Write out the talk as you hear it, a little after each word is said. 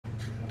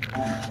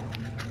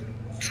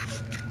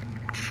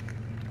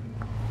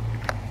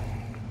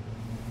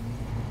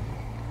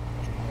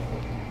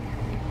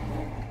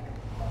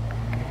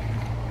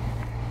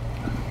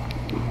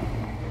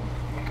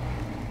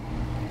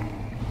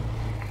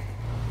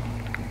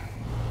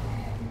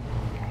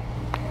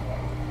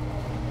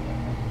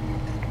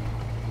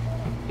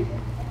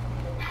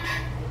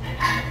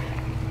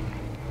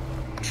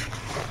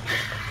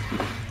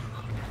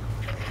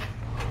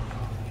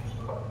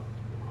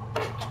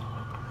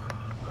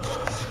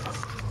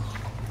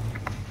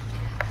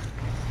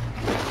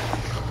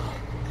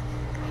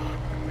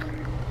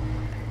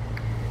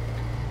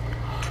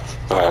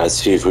Let's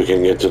see if we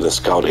can get to the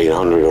Scout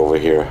 800 over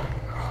here.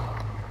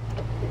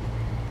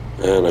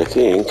 And I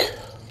think,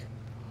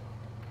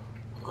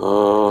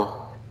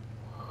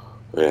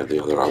 yeah,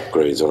 the other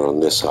upgrades are on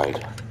this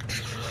side.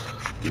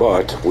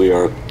 But we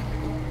are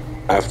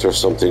after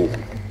something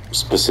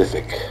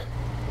specific.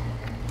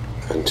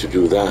 And to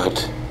do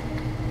that,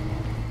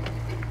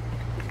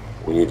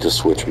 we need to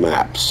switch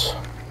maps.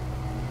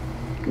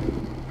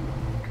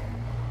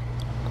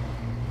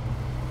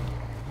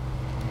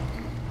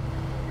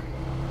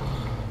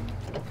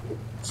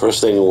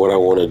 First thing what I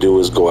want to do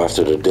is go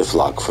after the diff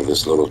lock for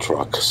this little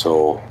truck,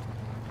 so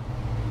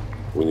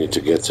we need to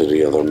get to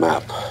the other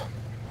map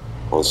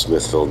on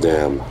Smithville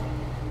Dam.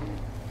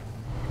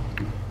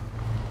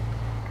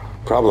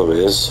 Problem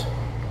is,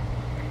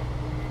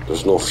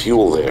 there's no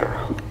fuel there.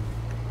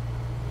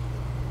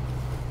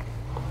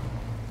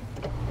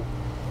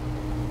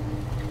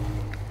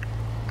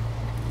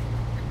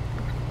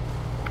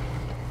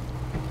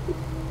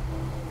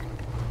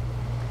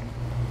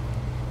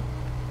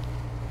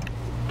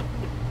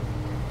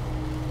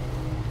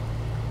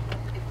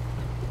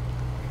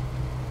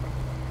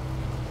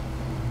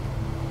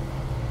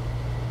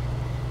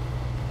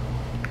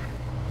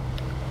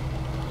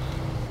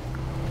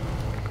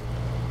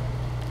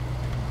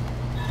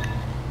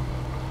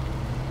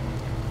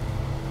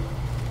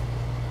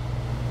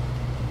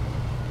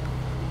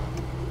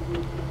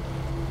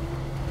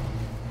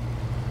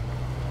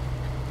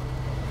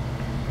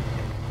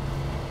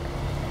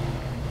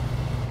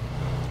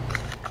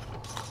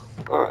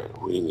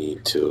 Alright, we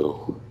need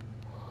to...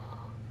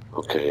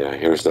 Okay, yeah,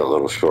 here's that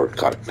little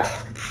shortcut.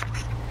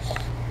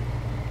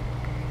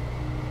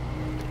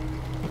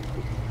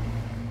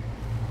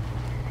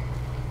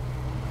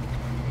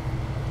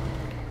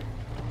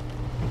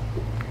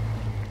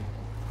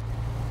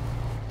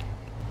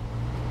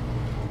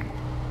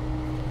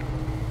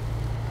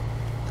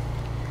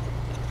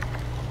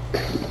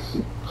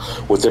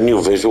 With the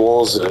new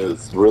visuals,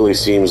 it really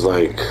seems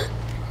like,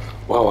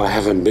 wow, I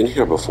haven't been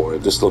here before.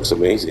 This looks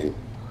amazing.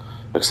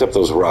 Except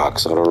those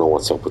rocks. I don't know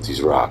what's up with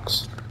these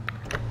rocks.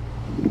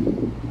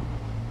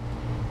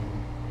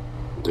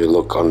 They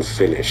look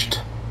unfinished.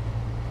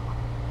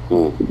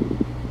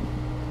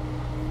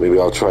 Maybe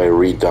I'll try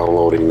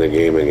re-downloading the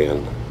game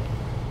again.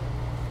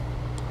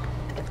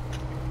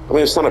 I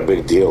mean, it's not a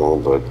big deal,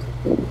 but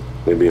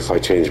maybe if I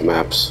change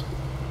maps,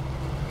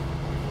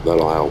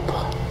 that'll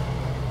help.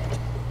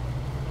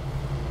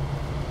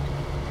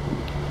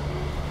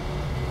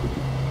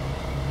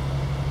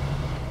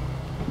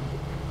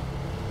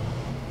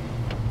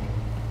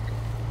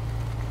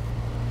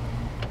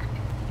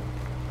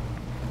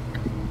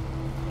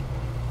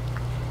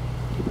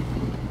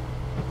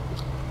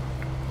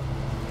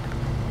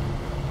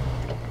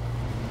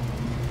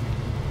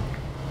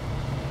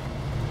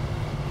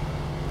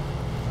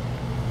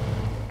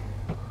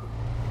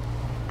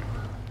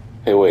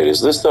 Hey, wait,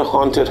 is this the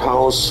haunted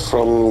house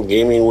from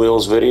Gaming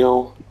Wheels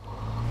video?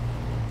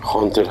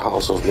 Haunted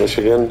House of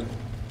Michigan?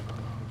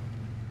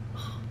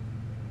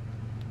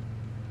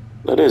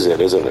 That is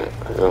it, isn't it?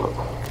 Yeah.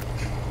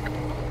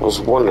 I was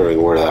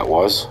wondering where that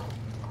was.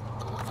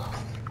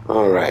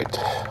 Alright.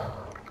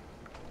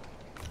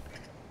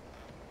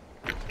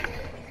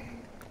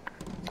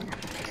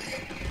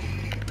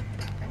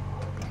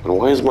 And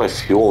why is my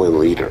fuel in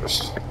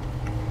liters?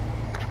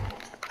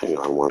 Hang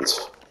on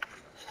once.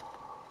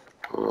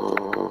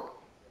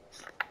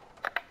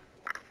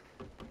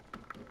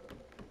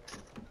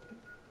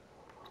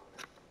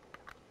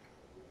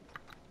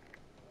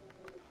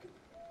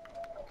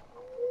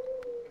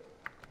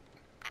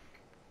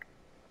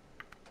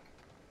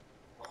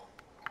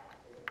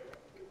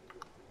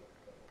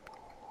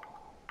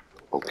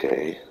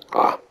 Okay.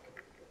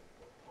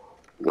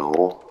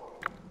 No.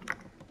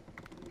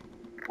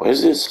 Why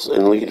is this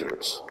in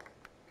liters?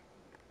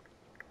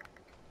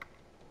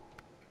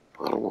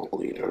 I don't want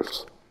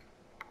liters.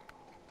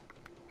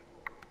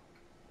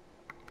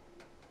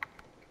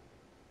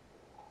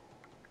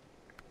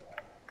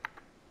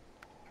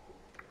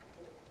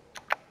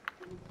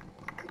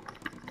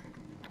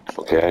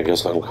 Okay, I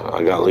guess I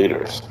got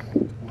liters.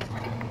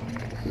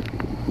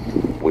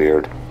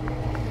 Weird.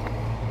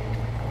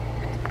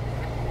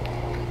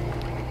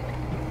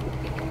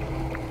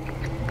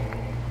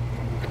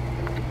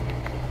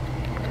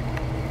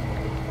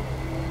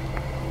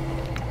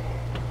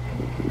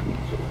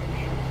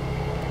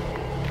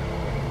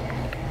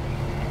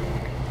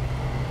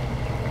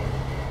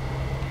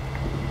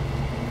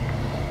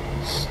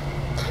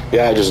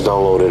 Yeah, I just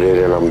downloaded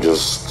it and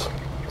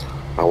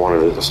I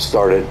wanted to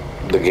start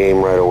the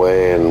game right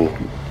away and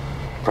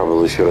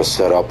probably should have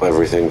set up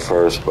everything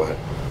first, but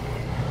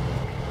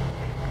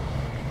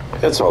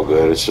it's all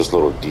good. It's just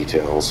little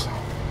details.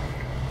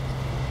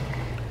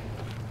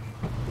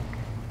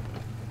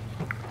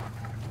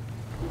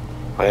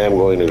 I am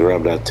going to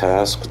grab that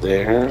task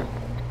there,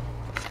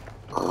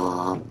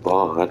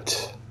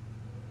 but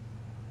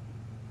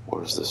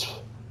where's this?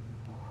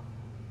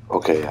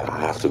 Okay, yeah, I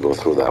have to go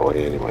through that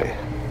way anyway.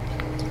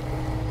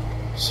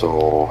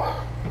 So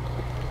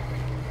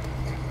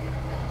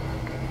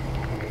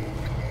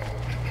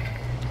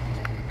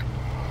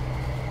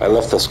I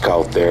left the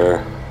scout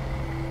there.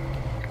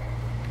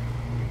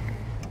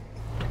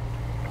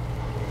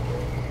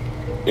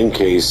 In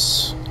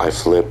case I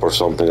flip or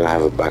something, I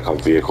have a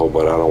backup vehicle,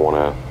 but I don't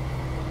want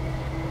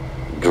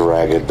to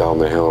drag it down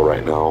the hill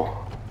right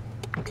now.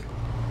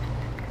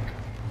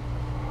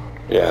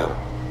 Yeah.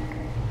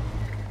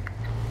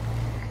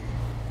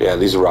 Yeah,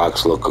 these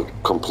rocks look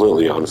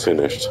completely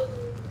unfinished.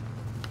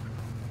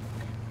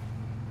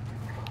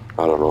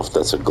 I don't know if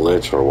that's a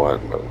glitch or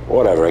what, but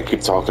whatever. I keep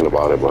talking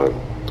about it, but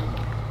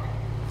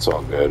it's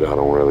all good. I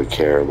don't really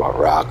care about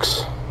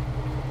rocks.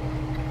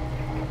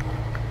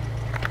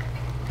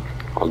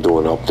 I'll do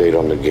an update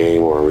on the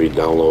game or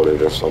re-download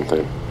it or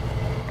something.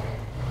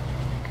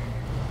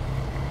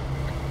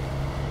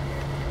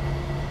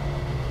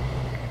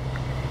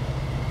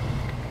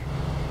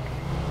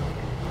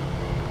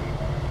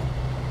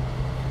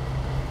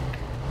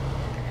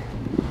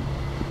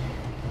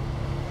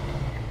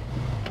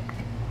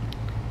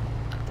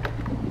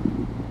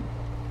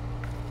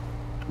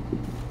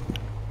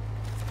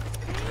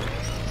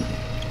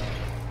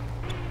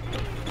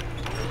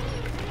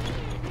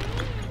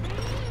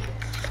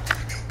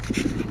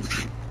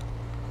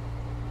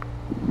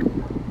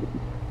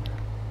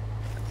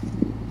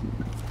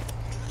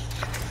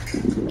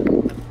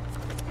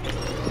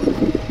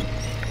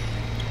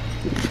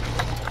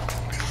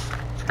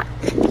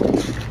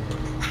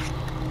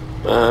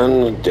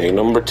 And day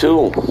number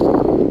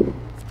 2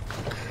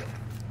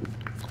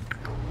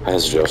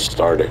 has just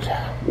started.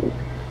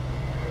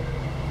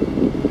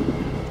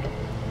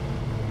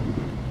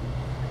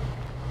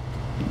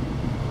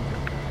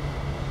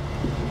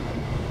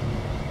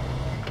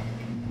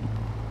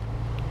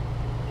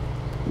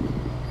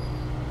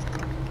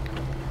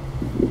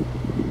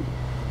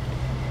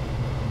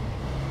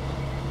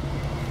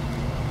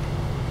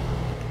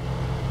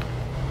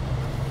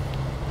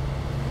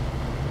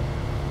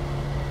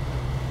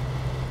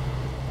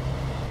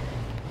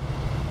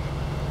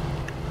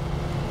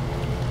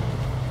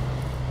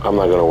 I'm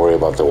not going to worry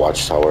about the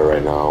watchtower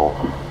right now.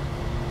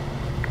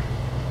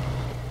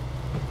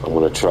 I'm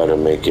going to try to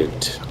make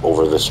it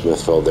over the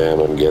Smithville Dam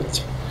and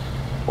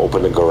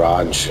open the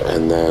garage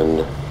and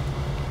then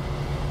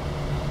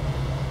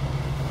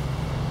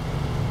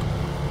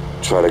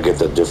try to get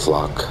the diff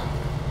lock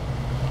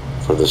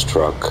for this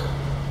truck.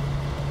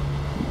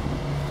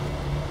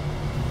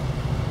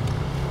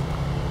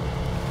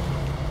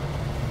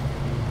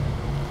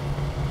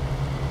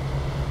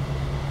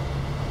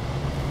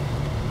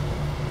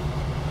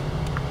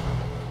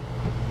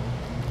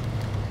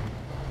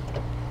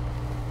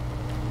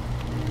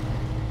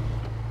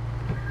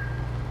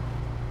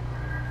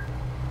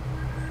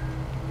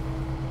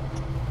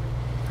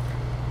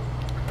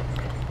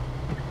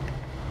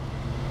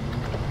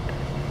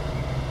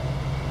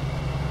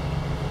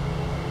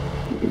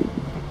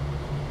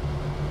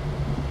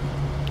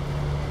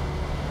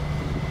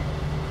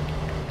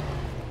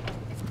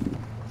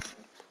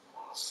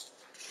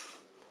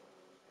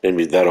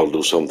 Maybe that'll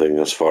do something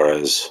as far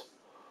as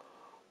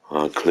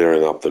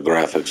clearing up the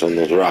graphics on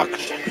those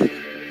rocks.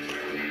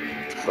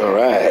 All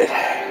right.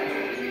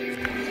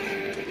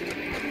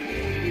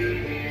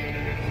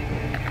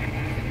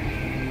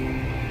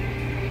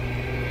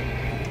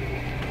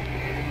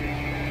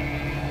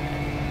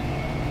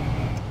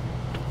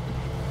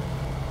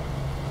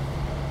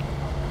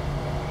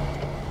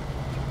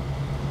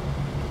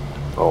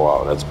 Oh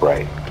wow, that's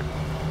bright.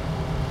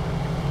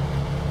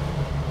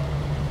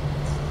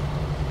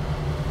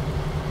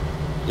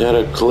 Yeah,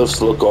 the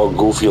cliffs look all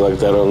goofy like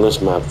that on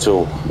this map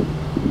too.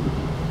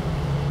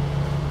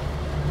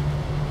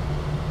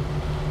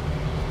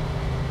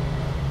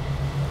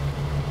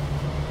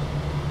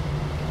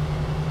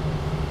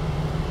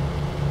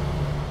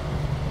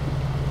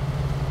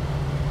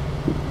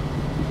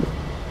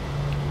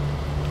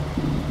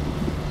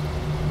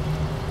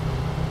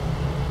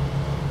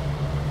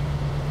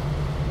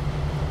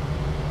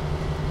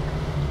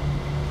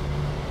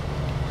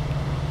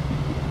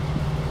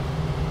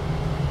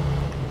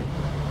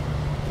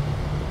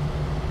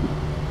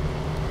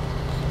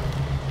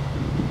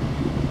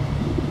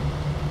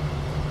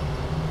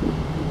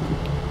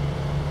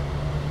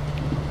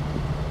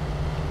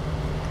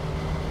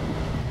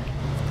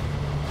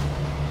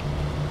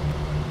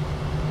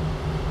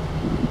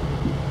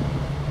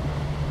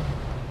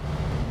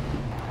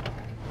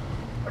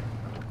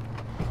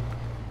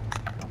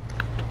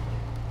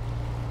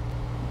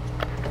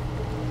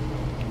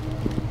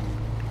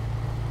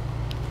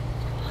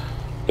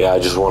 Yeah, I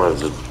just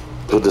wanted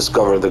to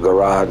discover the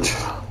garage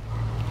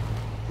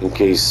in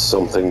case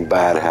something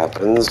bad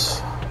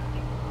happens.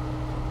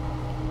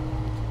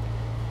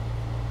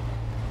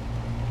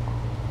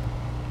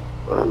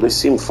 They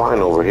seem fine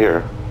over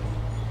here.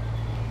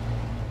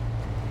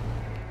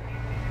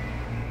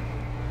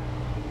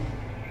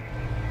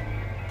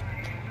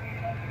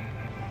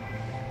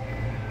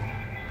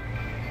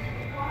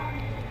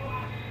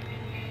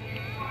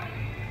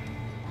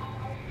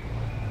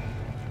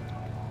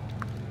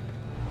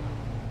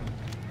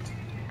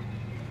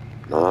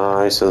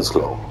 Nice and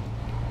slow.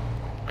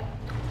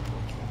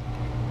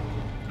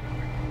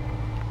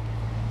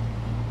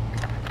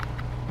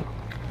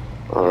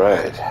 All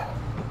right.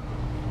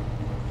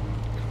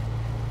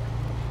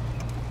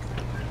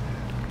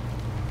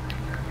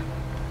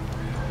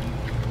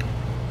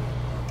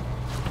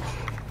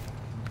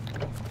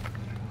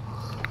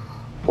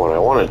 What I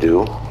want to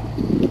do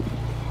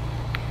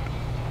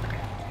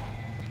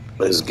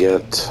is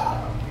get,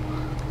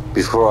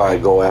 before I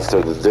go after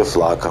the diff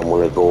lock, I'm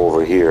going to go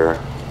over here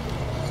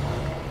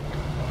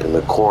in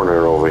the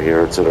corner over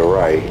here to the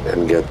right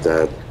and get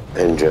that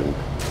engine.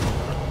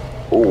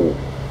 Ooh.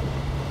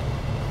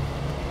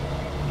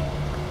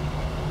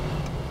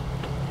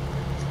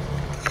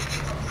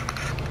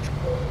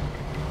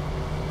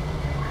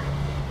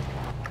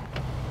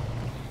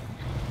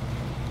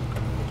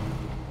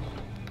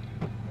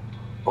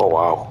 Oh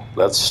wow,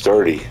 that's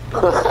sturdy.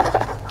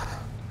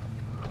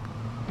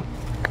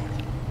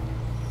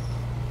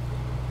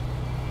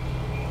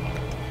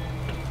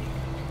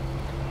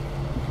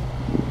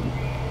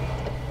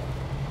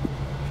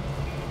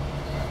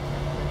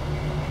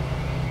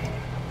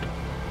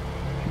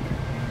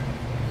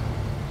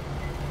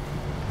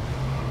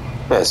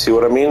 Yeah, see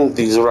what I mean?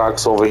 These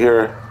rocks over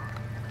here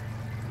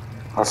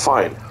are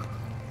fine.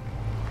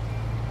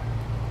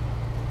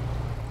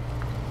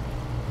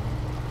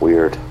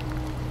 Weird.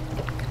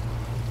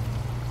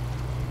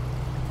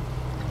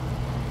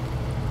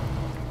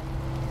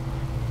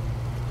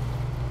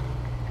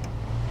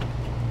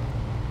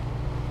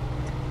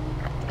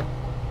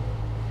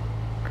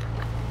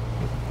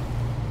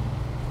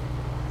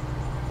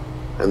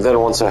 And then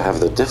once I have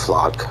the diff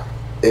lock,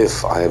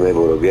 if I am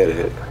able to get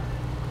it,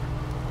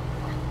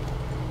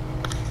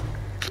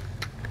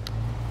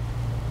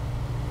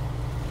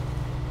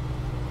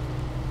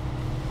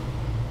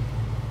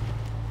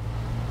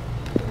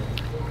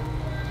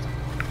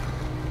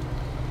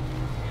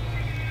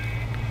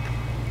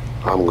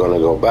 I'm gonna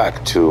go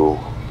back to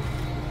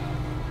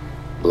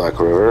Black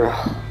River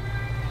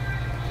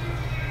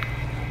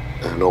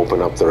and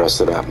open up the rest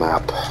of that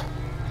map.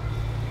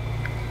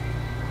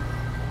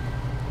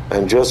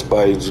 And just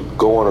by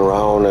going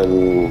around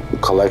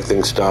and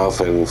collecting stuff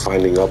and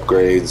finding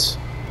upgrades,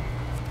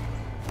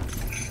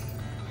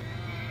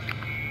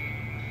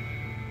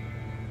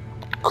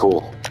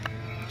 cool.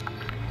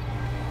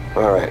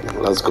 All right,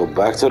 let's go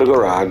back to the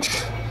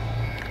garage.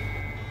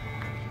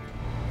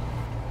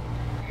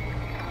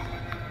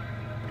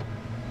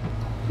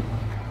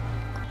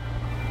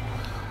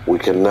 We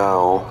can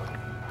now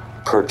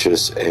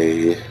purchase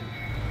a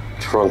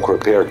trunk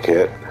repair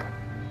kit.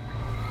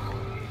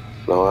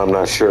 Now I'm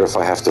not sure if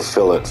I have to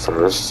fill it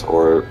first,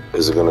 or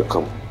is it going to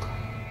come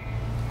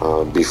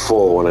be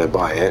full when I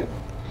buy it.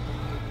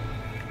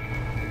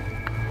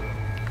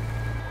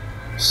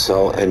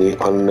 Sell any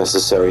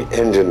unnecessary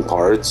engine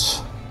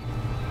parts.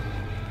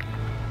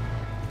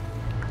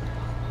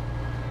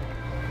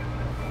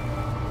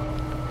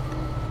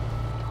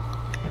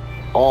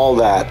 All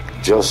that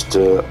just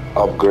to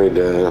upgrade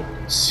the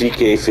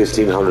CK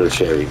 1500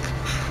 Chevy.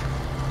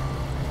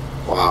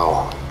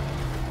 Wow.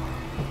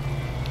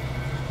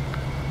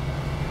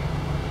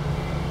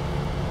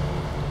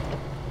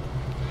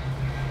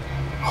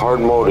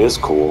 Hard mode is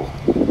cool.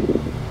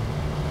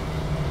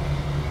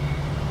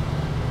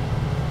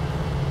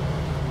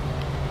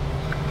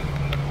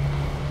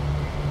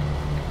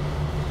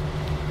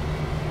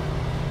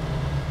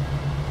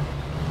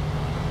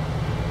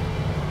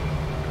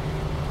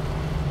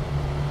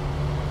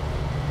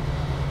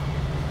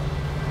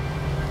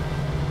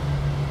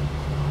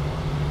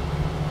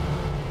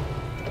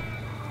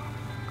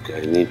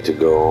 Okay, I need to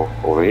go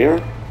over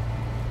here.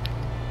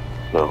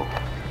 No.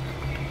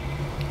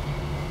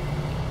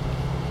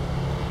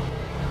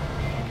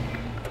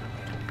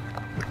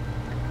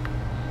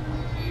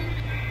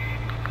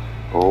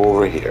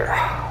 Over here.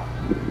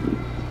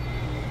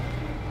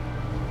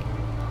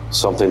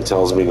 Something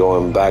tells me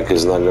going back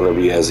is not going to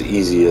be as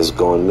easy as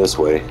going this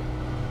way.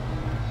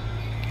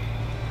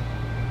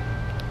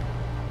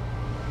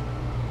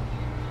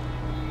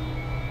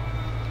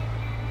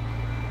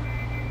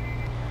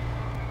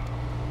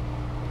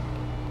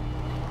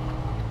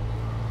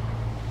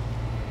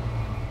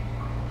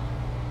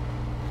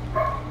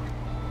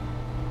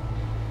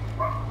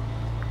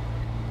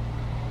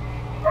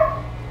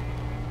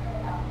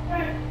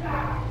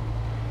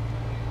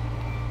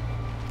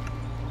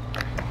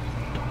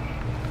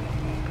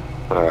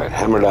 Alright,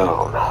 hammer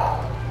down.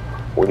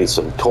 We need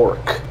some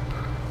torque.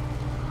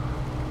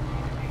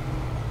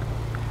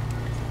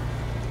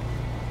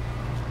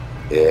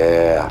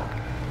 Yeah.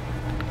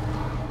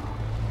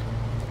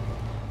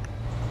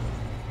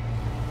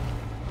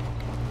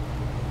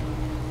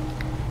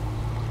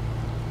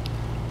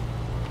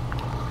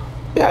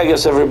 I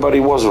guess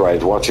everybody was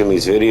right watching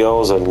these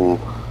videos and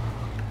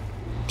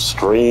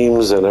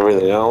streams and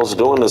everything else.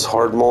 Doing this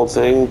hard mode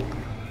thing,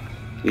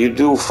 you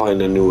do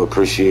find a new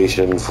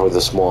appreciation for the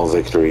small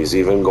victories,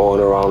 even going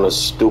around a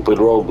stupid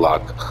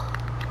roadblock.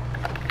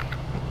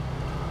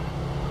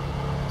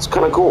 It's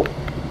kind of cool.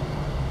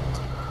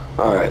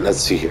 Alright, let's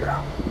see here.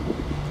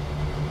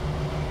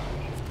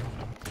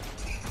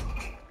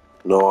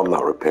 No, I'm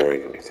not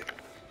repairing anything.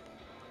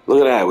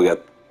 Look at that, we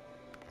got...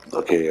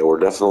 Okay, we're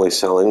definitely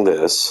selling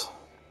this.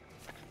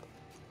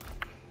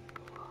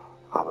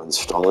 I'm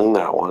installing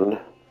that one.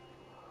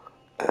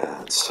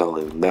 And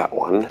selling that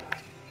one.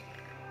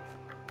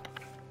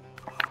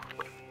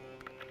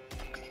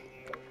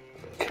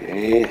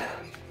 Okay,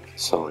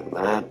 selling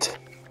that.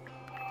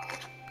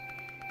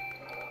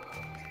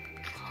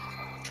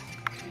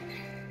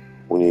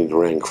 We need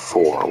rank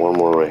 4, one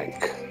more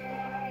rank.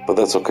 But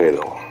that's okay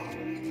though.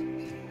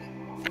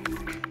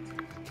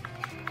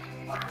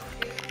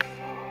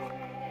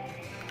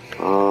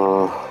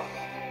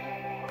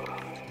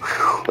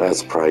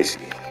 That's pricey.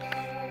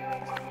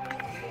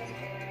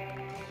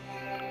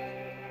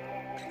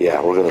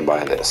 Yeah, we're gonna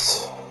buy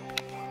this.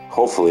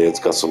 Hopefully it's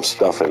got some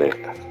stuff in it.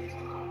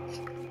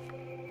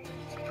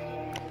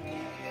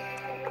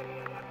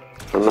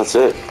 And that's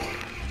it.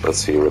 Let's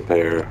see,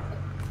 repair.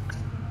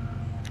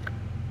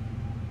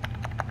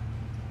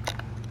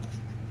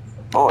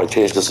 Oh, I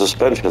changed the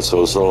suspension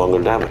so it's no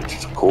longer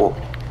damaged. Cool.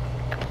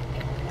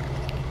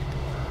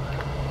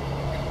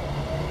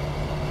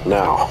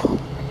 Now,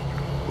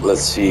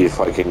 let's see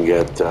if I can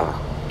get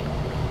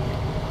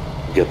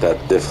that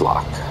diff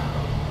lock.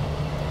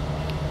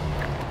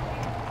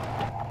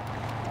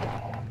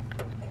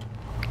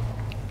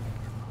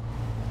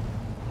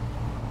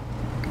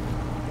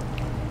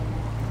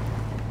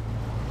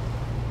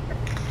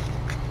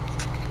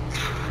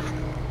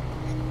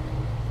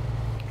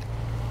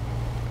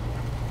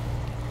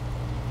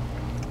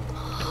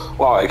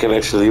 Wow, I can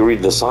actually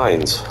read the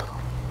signs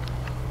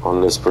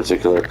on this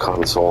particular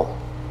console.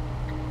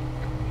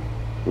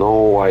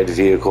 No wide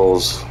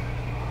vehicles.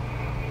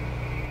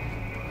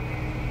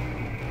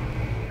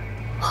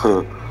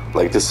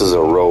 Like this is a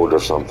road or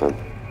something.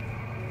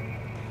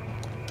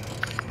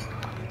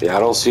 Yeah, I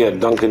don't see a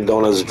Dunkin'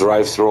 Donuts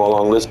drive-thru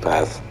along this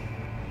path.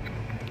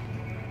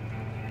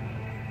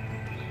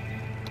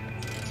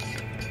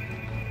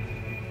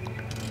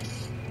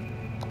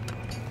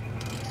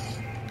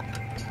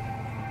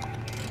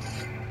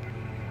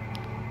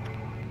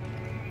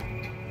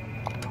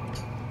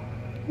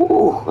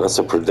 Ooh, that's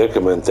a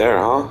predicament there,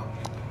 huh?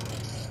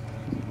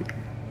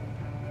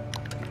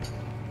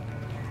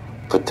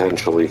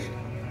 Potentially.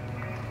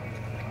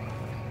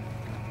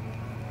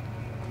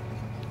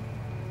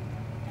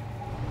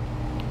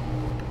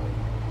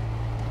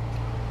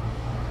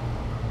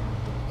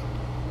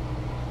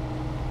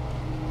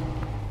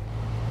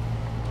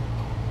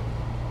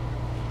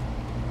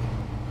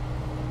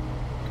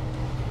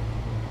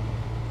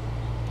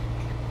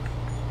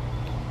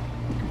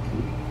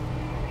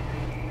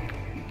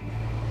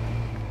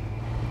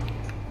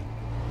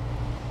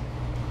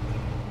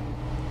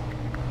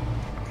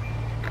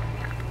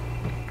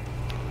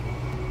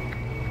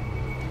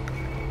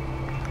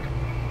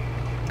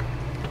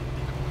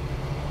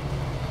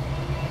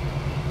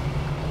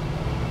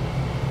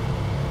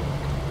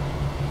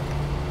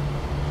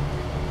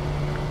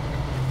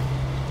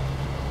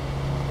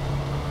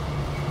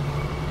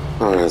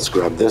 Alright, let's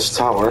grab this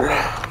tower.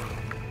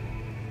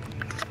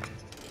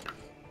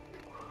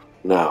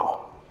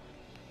 Now,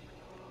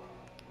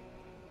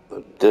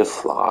 the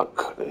diff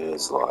lock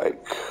is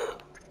like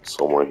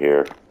somewhere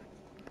here.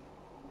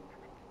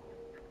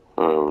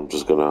 I'm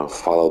just gonna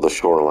follow the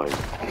shoreline.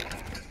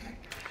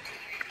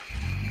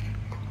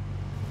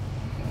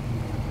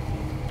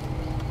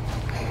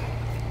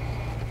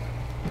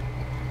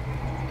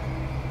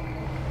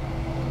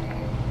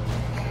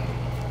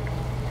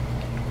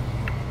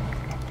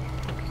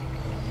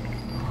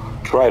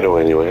 Try to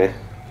anyway.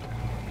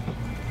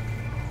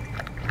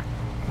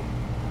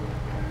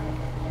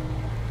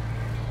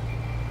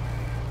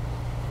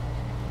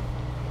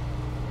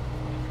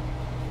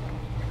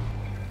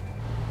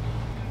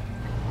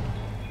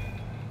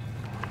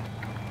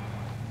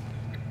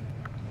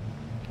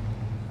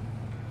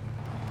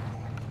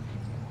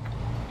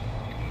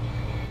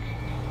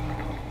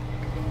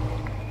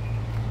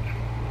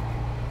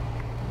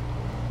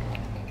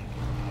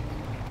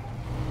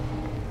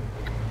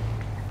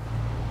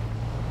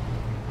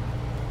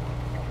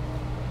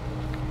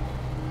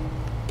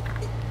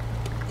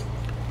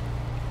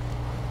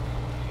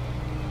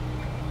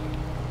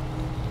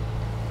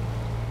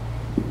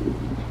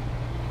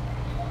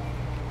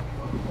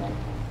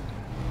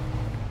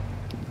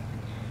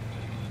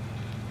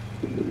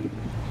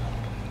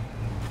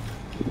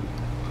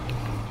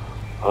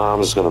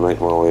 I'm just gonna make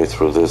my way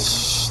through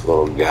this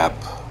little gap.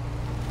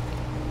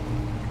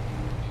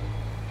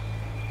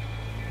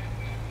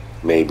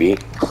 Maybe.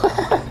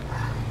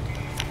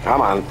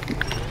 Come on.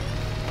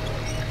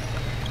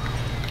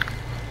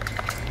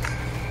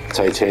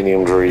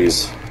 Titanium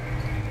trees.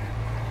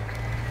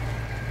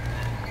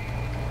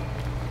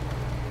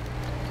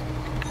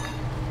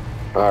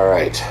 All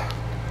right.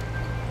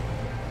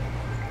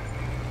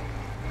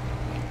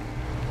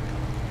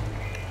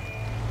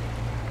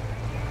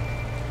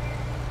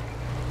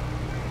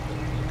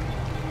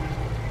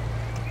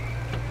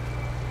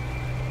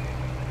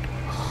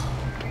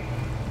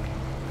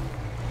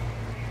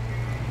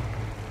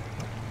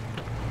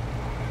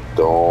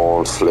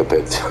 Don't flip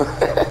it.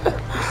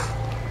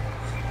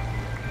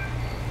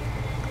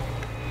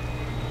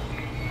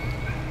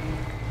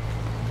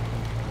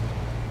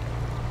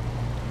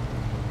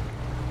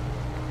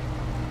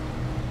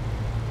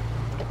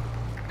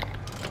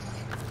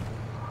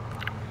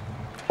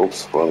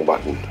 Oops, wrong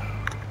button.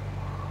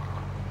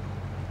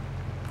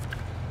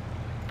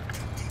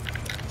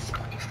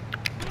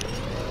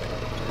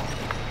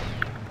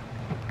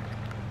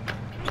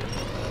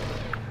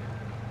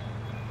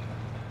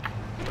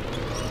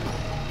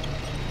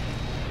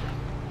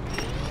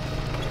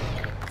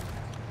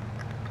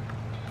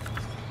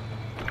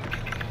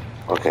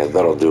 Okay,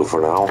 that'll do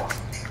for now.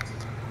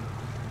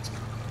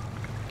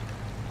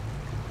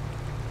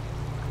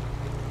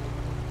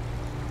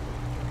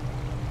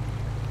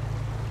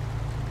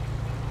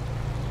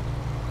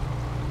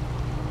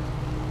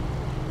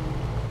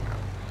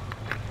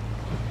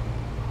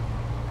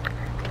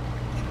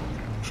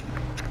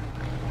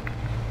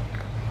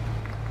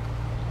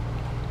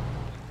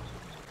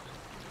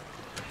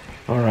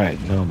 Alright,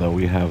 now that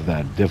we have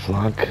that diff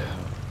lock,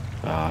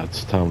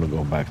 it's time to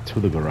go back to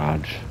the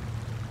garage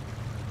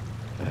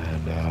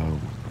and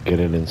get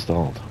it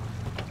installed.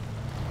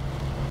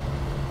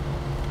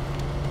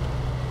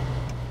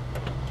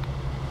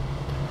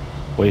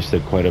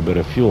 Wasted quite a bit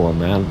of fuel on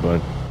that,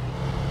 but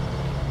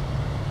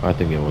I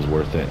think it was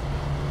worth it.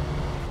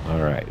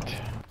 Alright.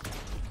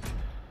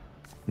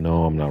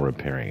 No, I'm not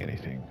repairing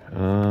anything.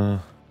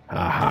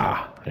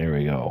 Aha, there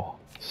we go.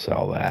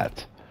 Sell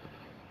that.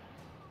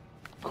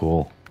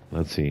 Cool.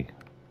 Let's see.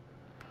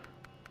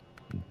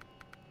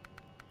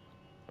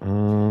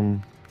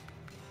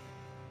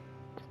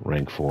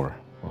 Rank 4.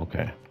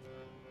 Okay.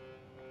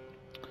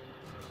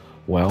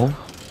 Well,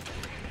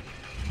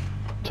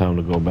 time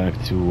to go back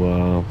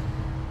to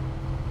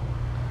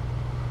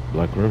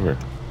Black River.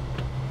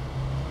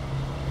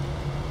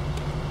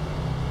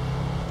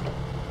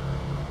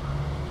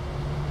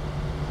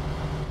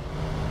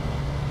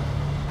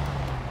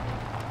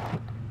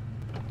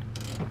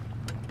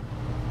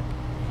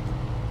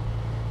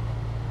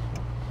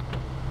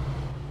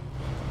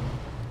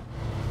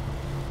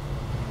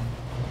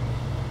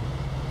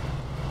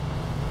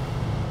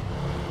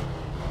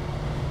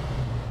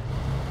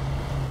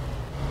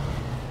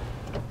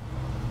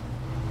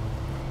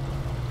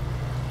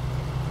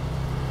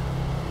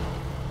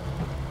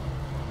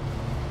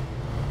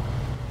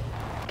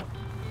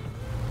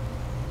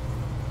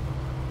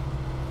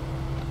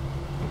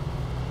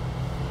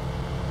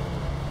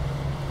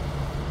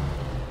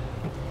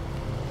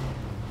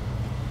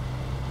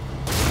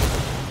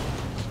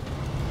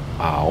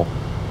 Ow.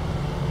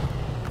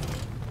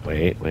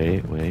 Wait.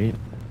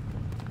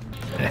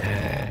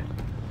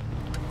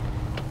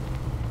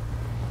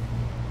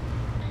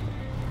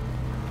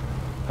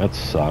 That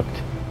sucked.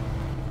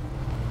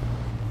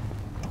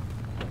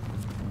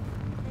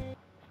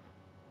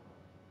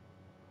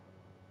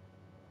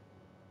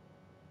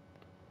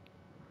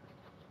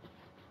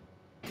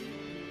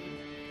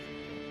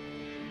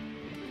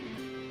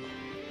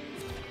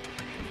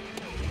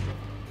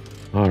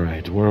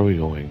 Alright, where are we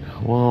going?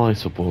 Well, I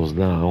suppose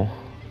now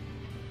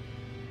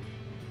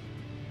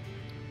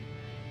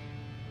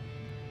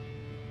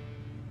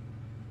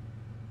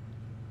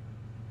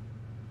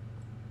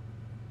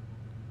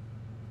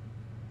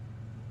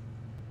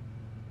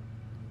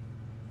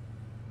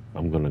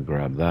I'm gonna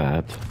grab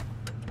that.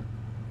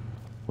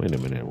 Wait a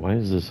minute, why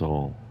is this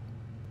all...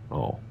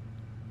 Oh.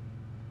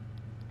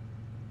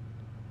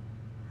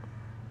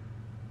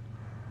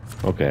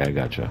 Okay, I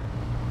gotcha.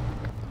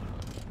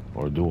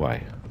 Or do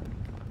I?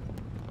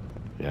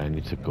 Yeah, I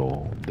need to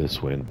go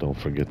this way, and don't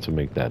forget to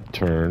make that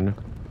turn,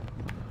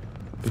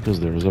 because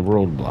there's a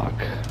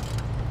roadblock.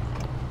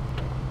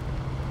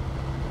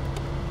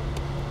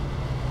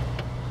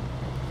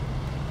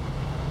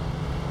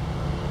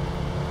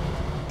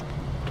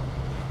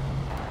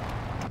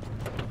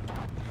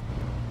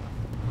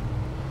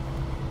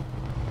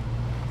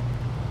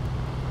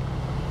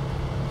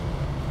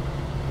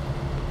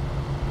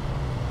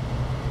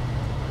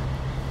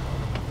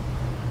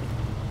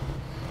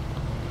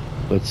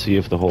 Let's see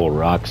if the whole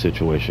rock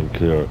situation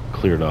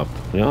cleared up.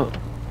 Yeah,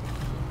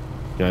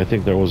 I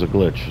think there was a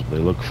glitch. They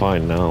look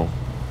fine now.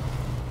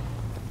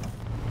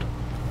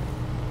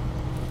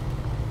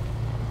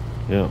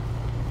 Yeah.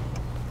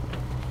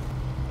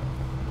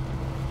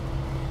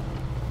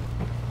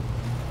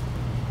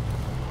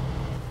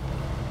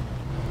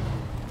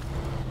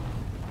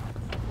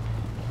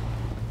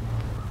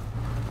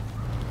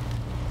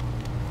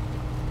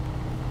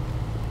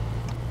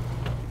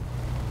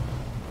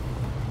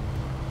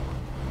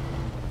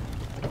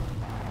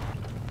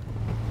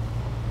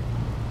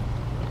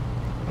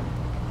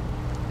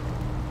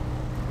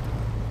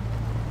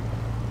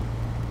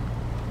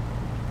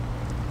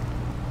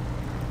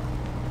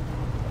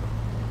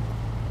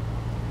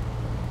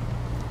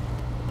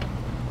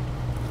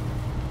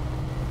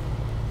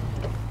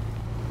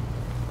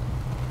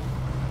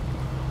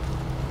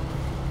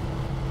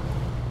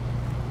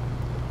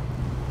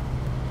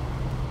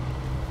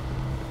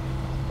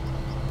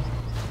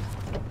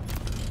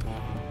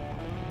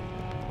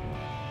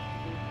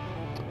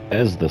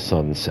 as the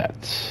sun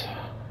sets.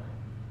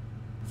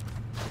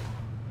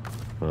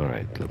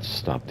 Alright, let's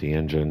stop the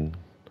engine.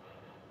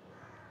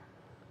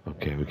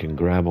 Okay, we can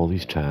grab all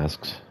these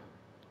tasks.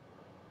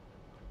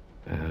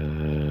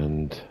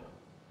 And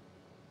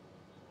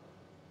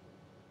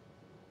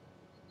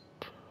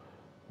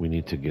we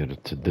need to get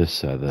it to this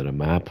side of the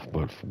map,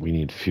 but we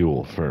need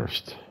fuel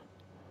first.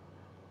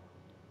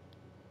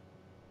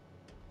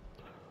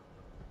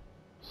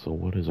 So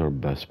what is our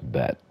best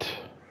bet?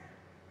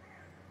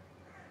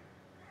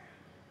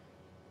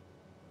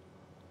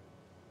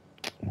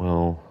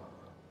 Well,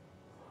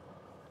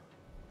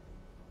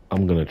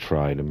 I'm gonna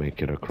try to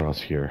make it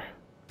across here.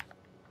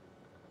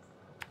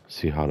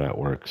 See how that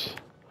works.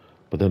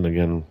 But then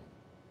again,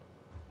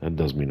 that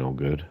does me no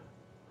good,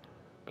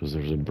 because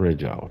there's a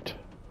bridge out.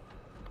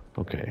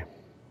 Okay.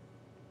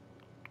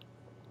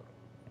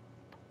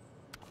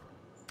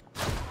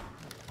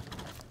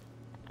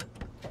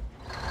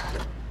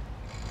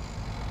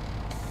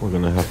 We're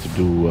gonna have to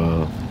do,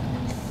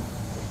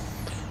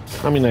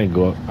 I mean,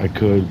 I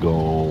could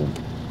go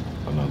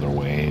another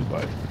way,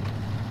 but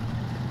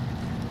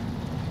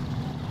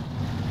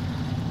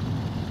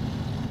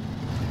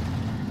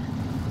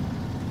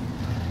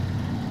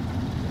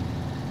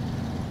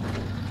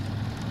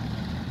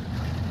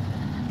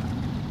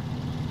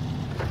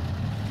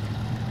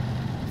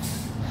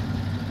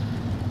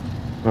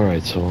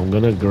alright, so I'm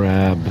gonna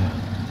grab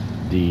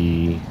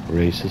the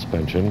race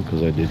suspension,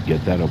 because I did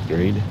get that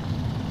upgrade.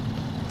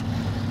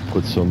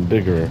 Put some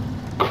bigger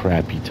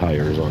crappy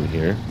tires on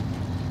here.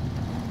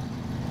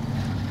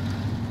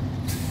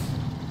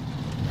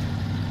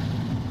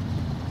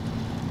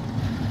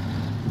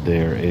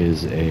 There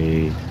is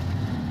a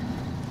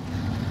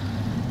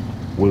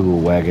wiggle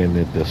wagon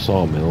at the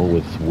sawmill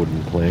with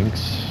wooden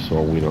planks,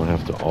 so we don't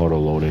have to auto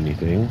load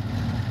anything.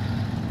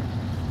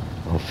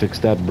 I'll fix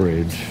that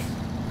bridge.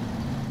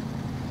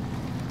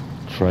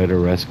 Try to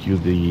rescue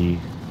the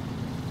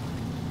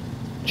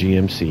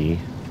GMC.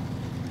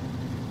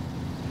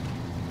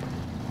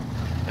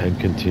 And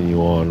continue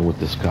on with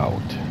the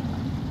Scout.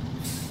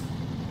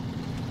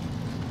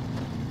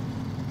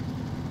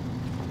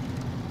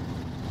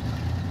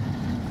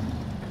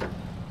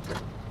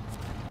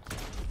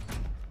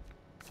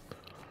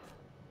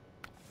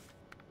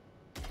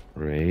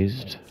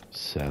 Raised,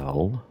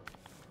 sell.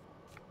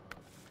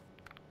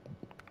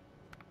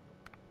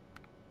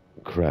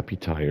 Crappy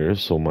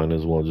tires, so might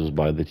as well just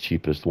buy the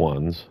cheapest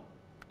ones.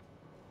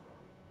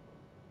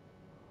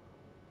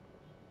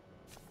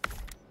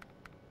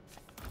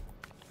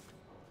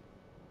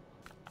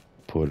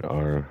 Put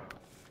our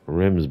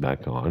rims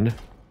back on.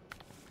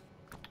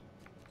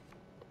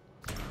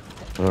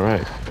 All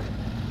right.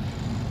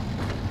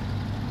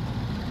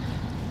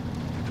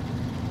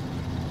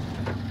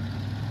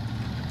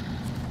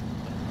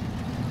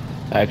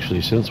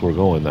 Actually, since we're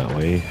going that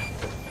way,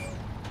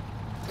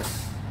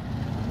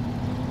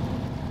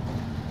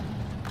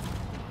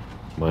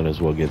 might as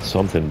well get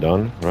something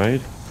done,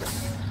 right?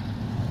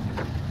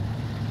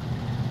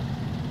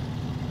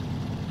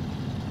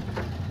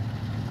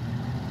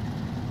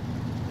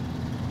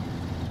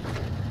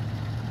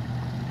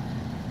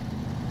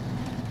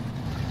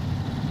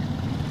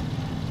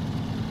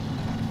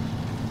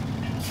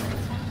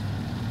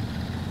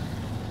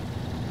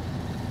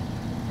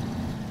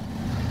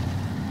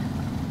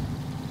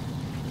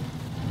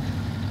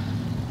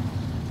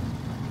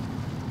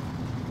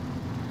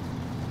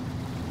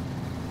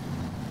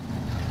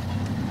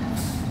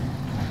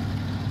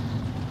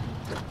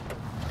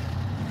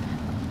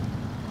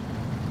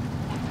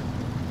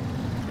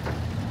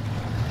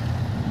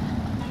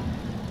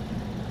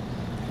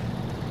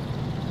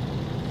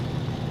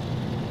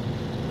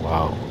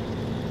 Wow.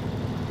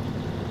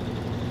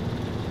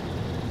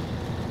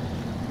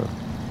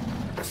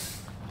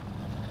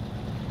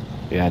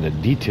 Yeah, the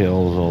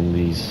details on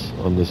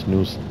this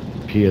new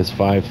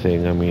PS5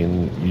 thing, I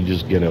mean, you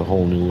just get a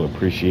whole new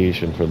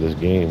appreciation for this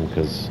game,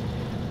 because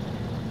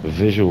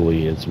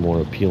visually it's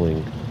more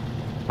appealing.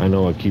 I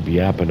know I keep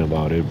yapping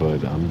about it,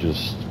 but I'm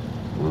just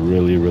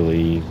really,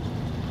 really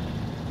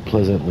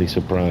pleasantly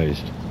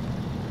surprised.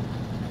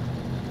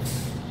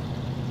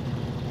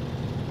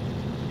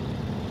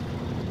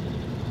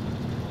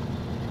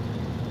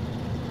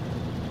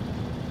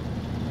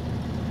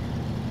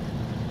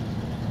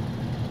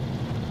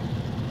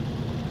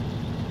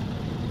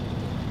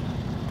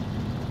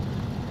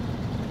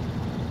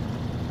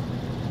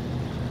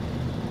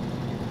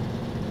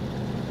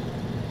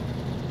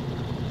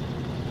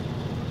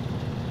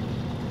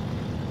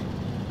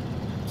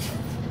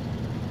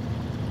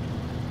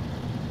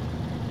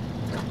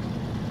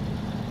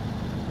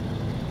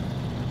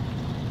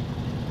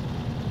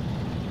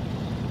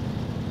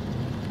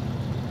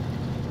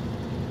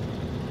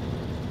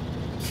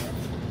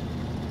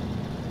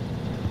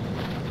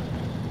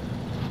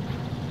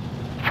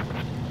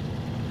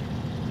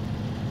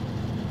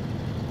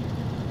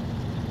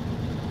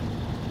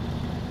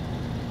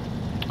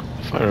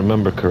 If I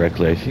remember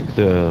correctly, I think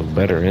the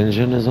better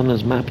engine is on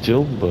this map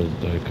too, but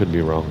I could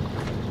be wrong.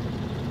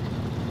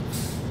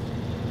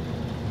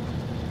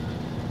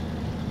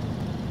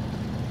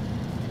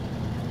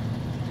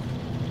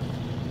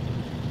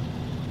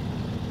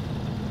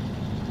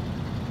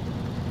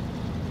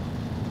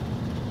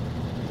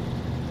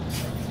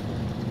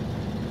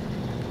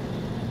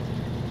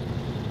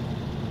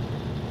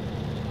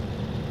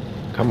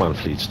 Come on,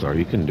 Fleet Star,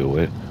 you can do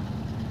it.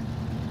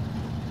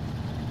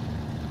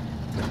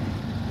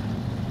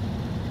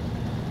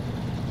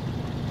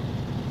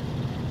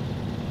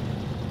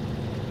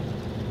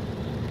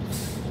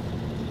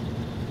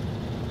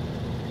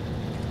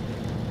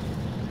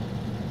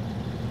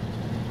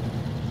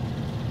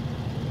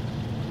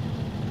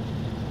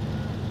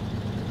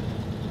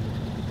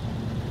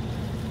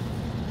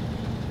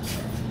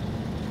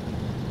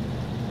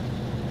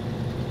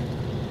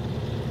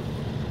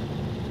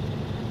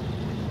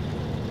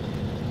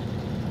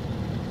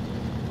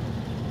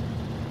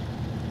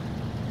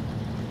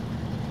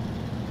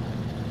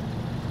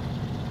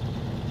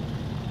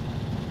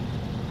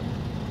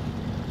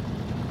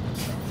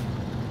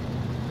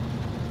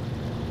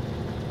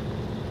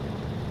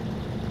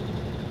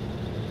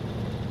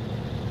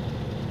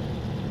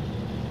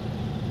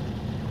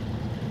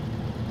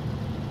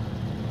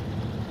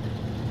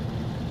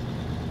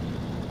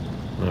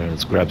 Alright,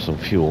 let's grab some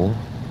fuel.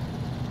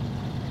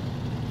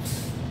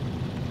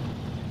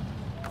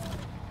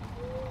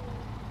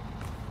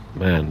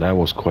 Man, that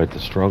was quite the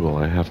struggle,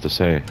 I have to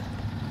say.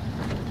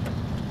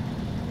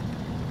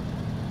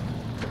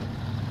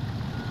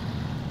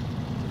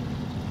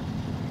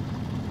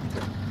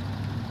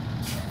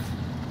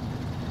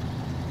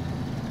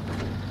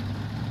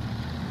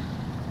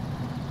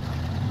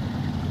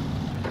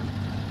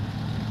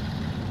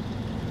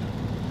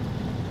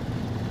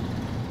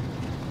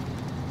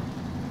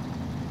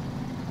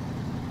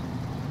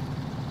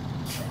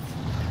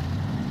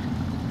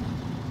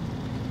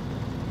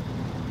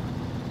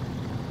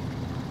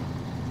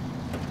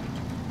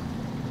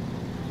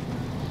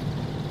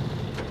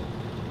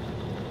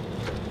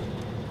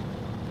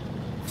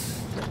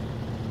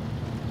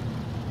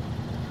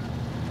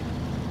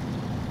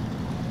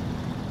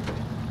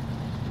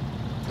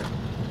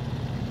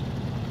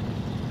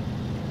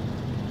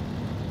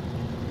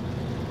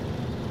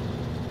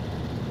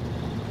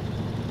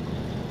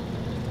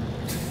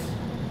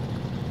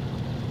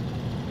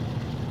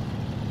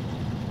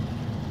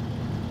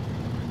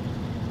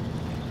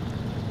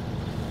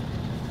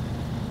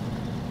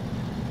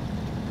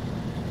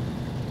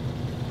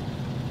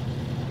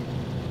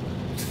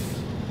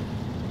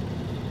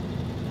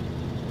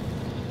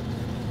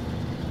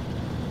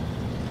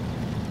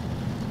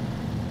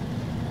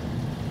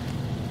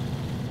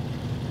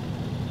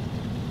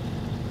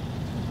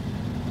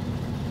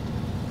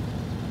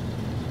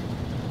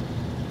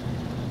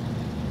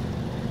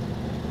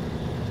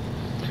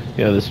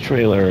 Yeah, this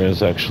trailer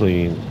is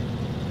actually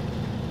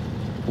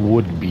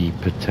would be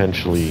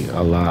potentially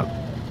a lot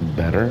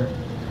better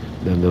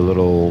than the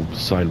little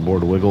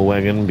sideboard wiggle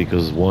wagon,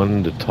 because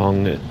one, the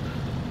tongue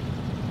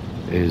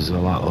is a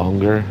lot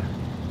longer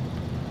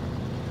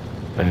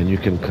and you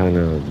can kind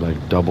of like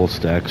double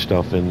stack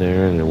stuff in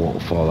there and it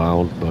won't fall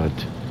out, but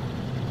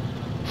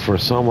for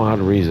some odd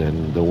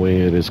reason the way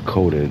it is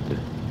coated,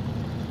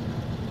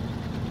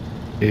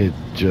 it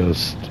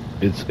just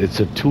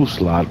it's a 2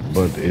 slot,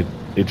 but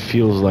it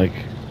feels like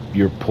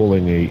you're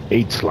pulling a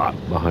 8 slot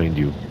behind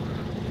you,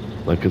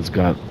 like it's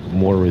got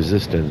more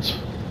resistance.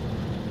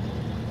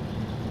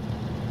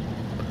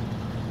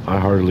 I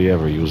hardly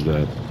ever use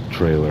that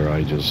trailer.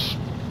 I just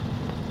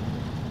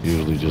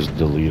usually just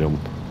delete them.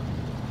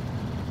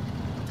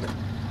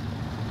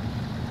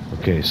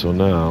 Okay, so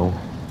now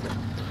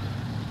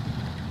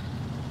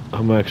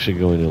I'm actually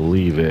going to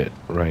leave it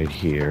right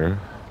here.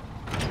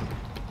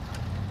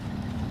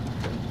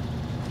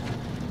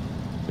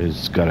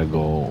 It's got to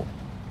go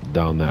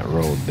down that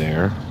road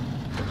there.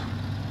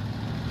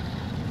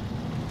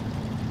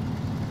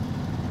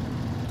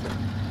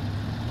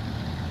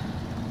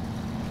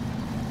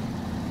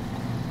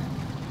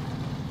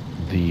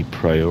 The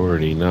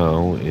priority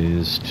now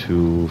is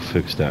to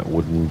fix that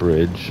wooden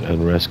bridge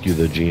and rescue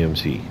the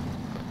GMC.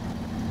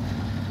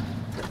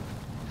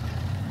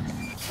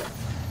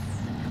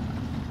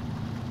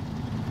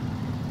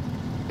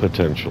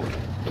 Potentially.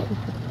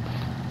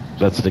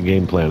 That's the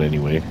game plan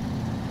anyway.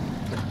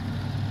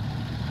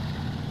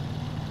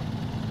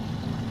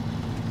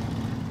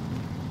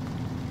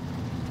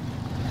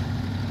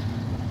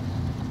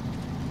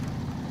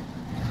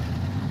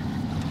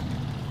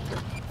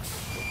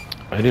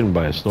 I didn't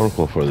buy a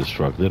snorkel for this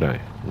truck, did I?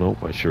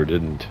 Nope, I sure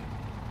didn't.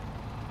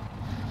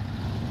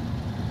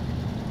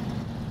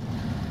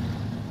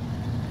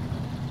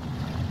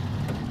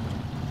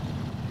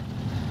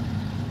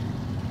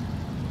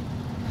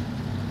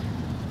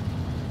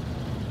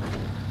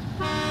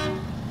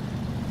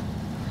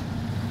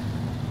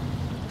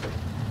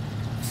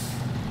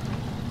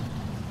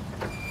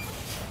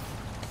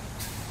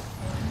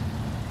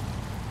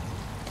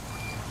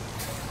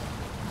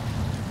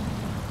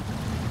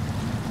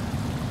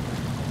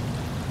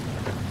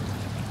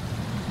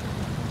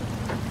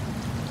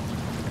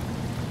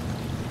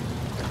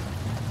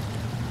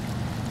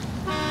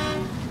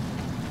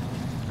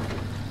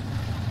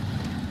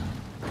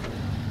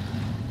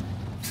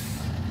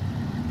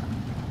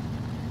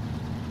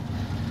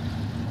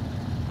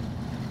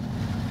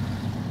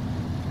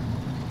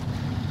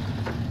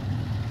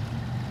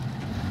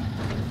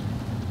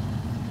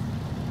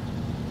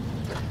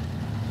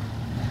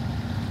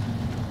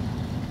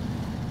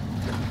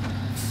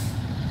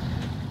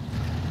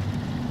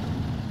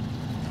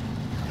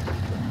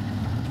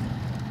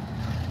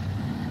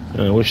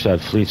 I wish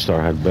that Fleet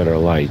Star had better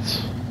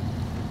lights.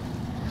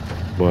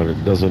 But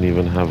it doesn't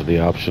even have the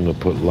option to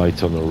put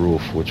lights on the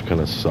roof, which kind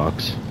of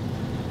sucks.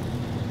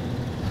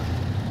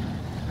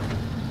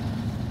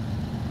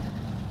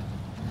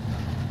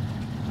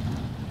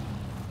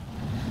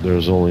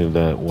 There's only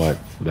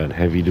that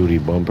heavy duty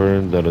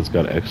bumper that it's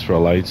got extra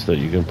lights that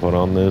you can put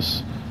on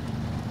this.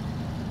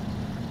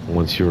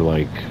 Once you're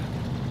like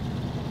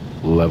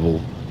level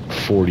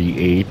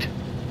 48.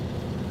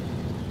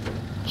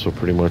 So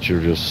pretty much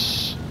you're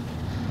just,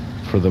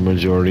 for the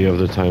majority of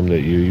the time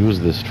that you use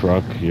this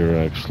truck, you're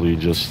actually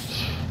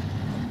just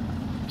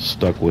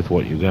stuck with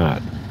what you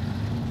got.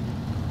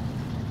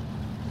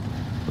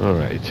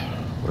 Alright,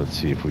 let's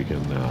see if we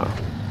can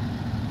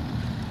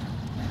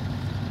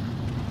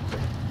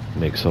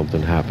make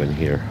something happen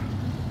here.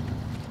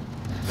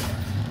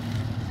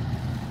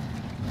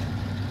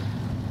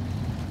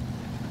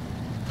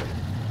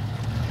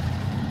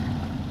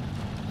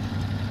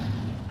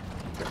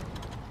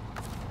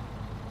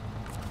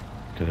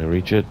 Can I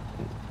reach it?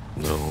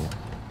 No.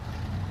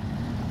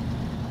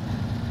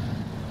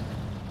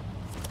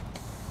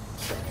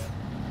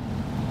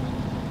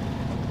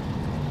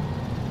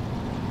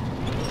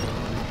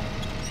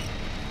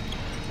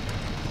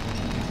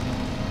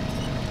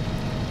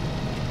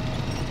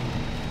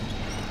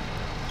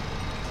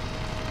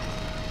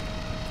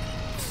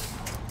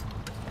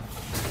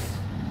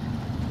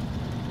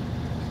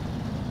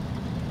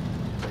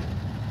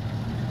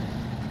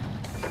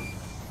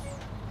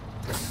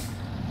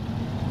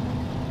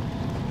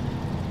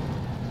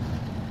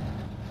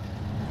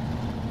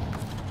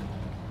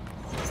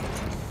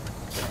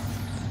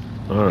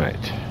 All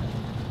right.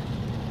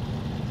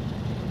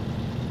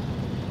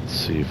 Let's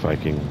see if I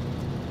can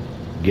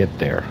get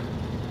there.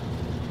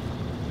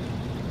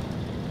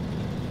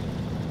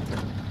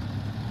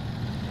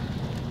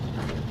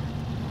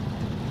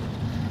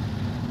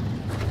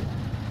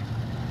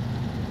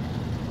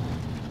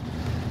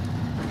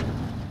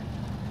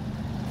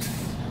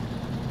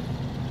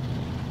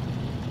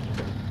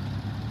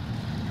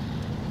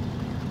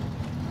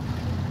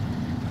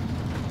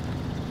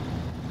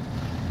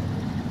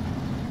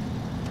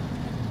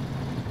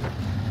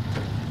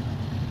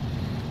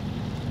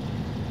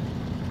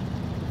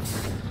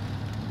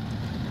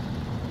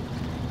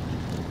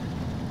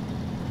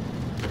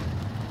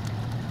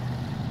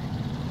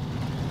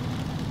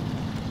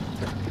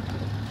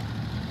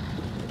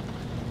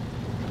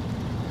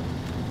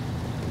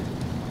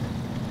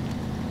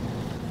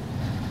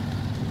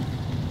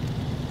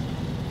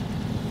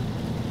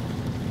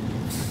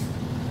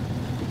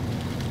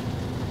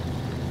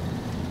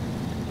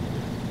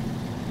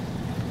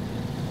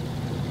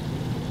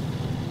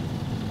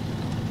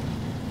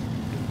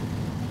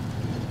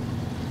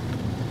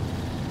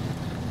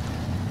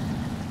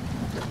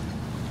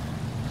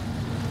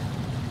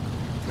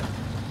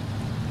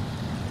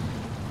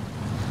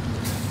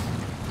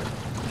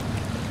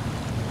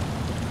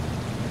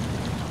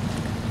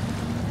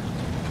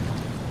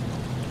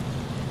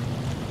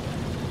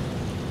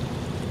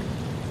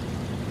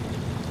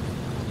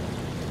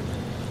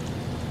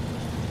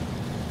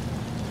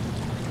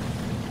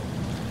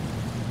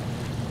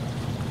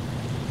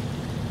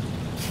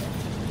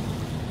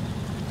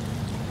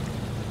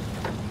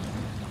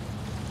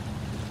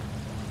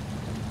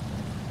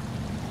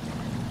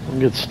 Don't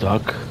get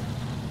stuck.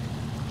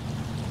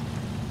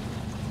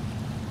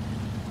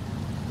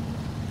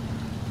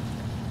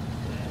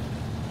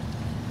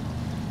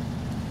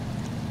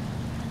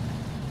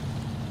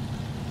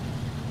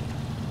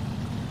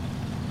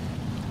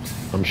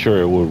 I'm sure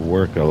it would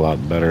work a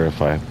lot better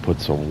if I put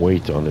some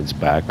weight on its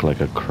back, like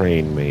a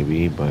crane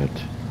maybe, but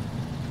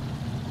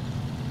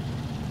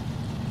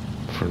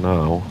for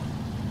now,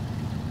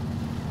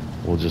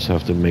 we'll just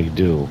have to make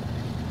do.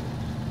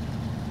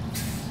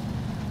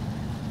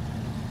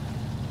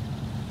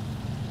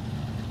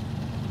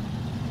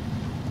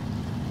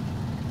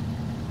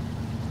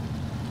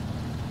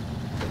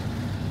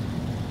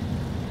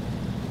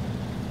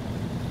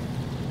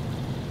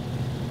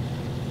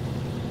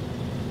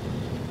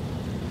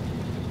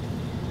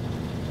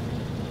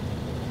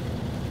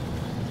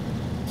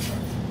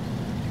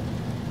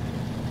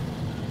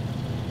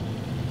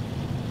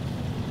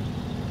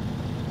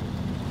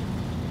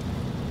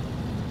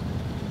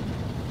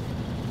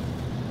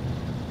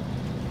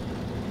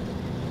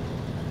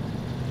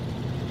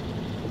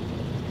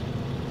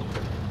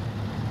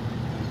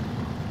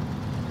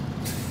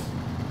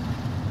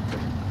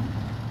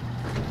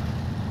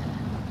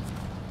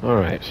 All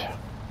right,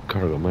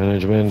 cargo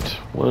management,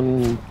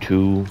 1,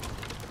 2.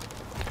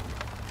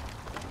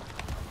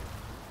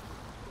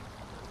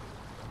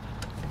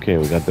 Okay,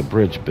 we got the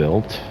bridge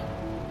built.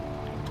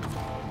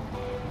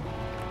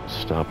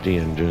 Stop the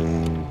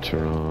engine,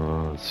 turn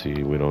on. Let's see,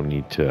 we don't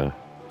need to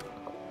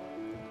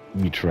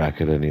be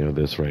tracking any of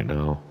this right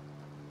now.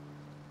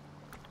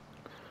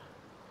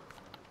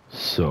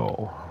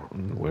 So,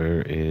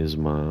 where is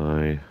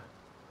my...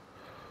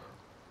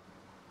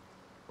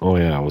 Oh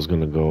yeah, I was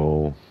gonna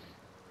go...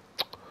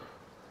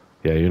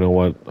 Yeah, you know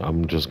what?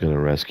 I'm just gonna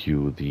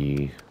rescue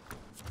the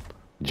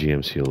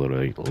GMC a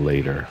little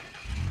later.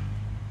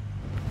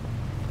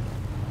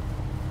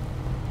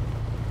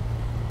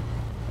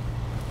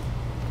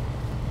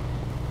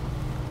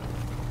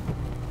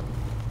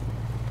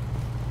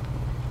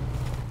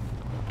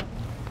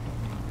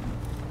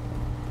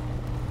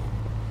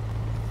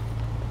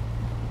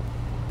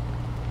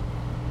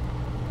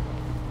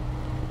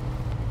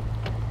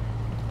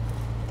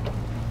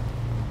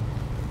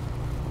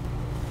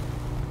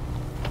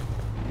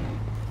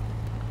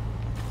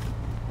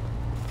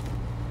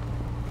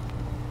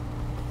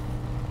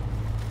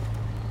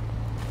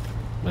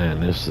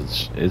 man,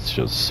 it's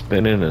just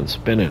spinning and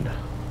spinning.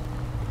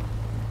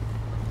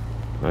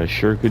 I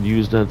sure could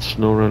use that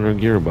Snow Runner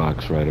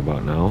Gearbox right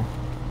about now.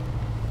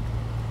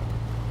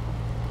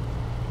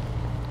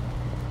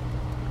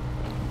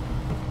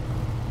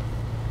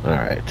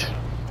 Alright.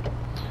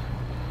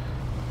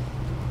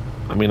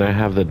 I mean, I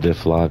have the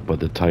diff lock, but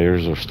the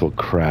tires are still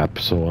crap,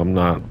 so I'm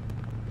not...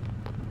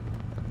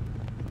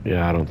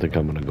 Yeah, I don't think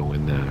I'm gonna go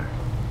in there.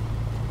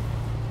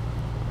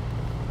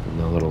 In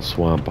the little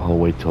swamp, I'll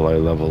wait till I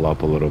level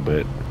up a little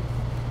bit.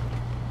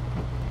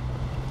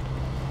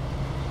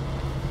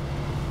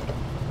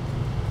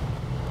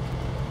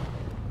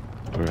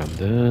 Grab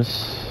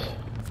this.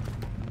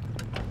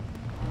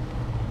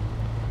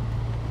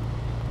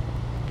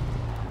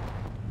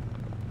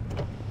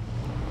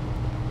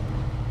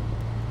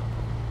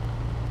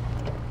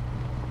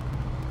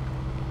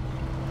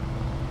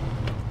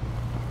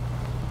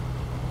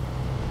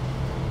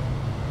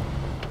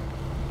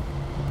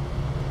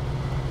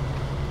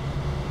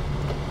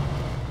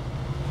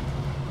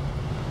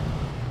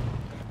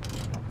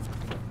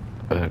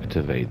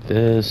 Activate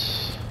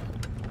this.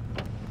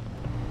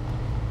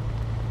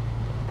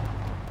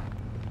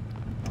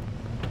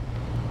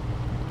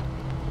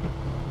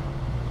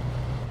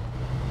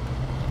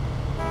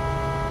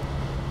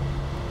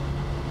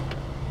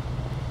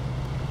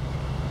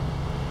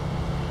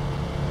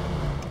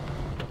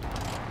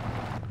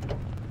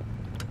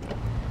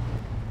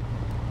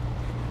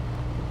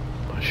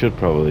 I should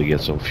probably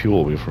get some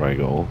fuel before I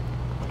go.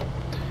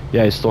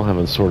 Yeah, I still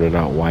haven't sorted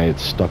out why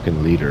it's stuck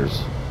in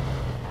liters.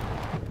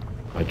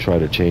 I try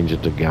to change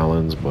it to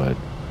gallons, but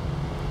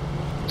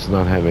it's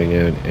not having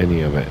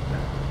any of it.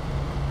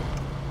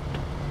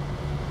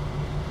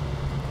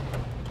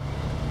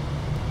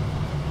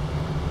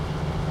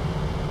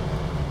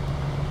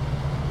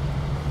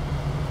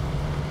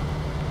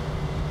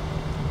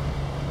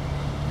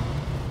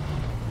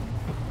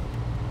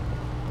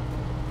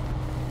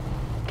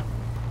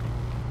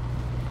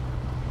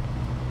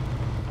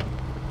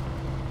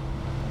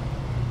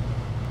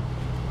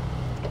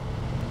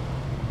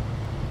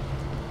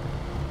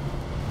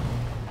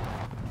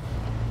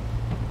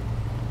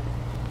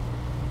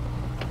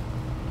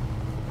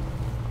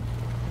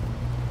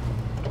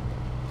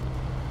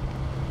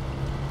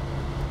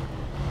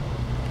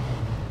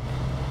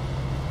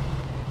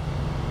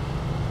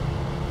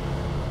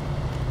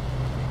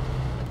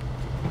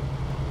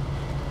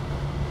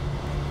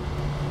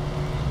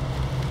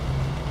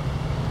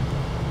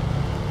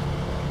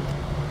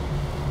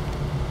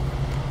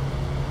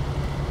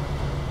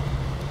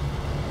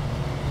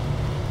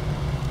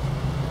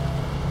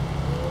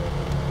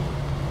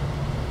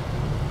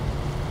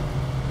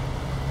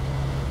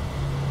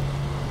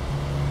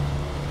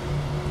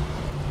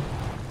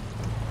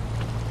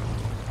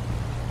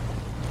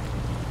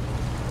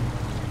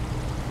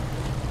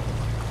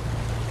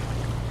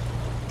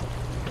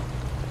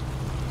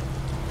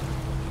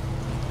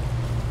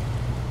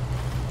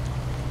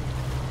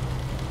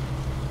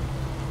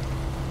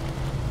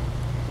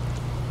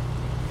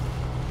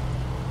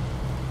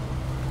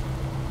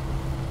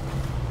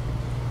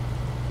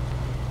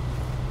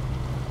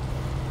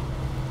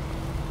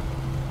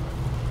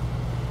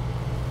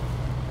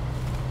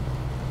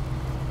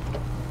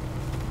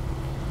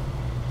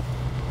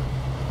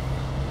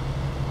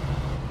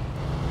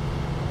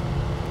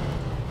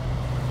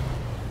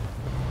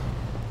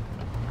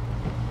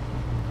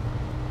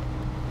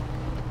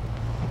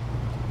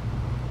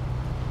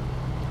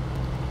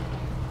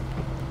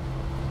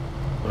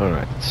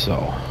 Alright, so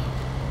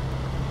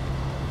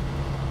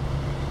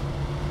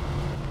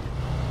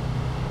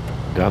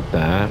got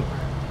that.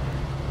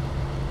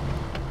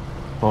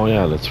 Oh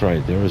yeah, that's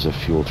right, there is a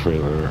fuel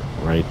trailer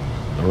right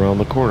around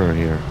the corner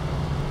here.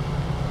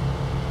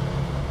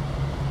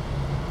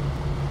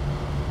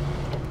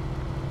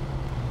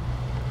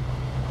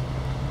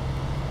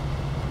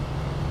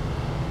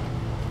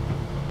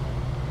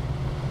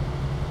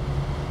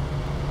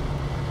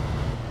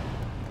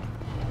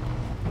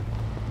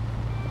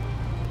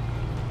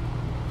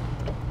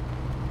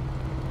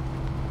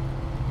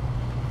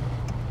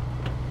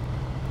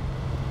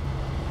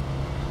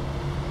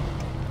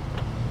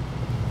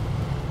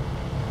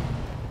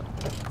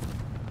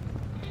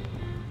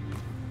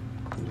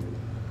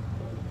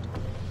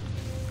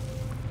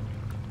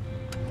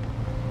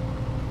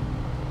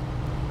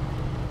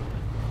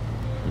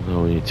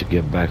 Now we need to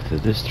get back to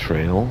this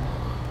trail.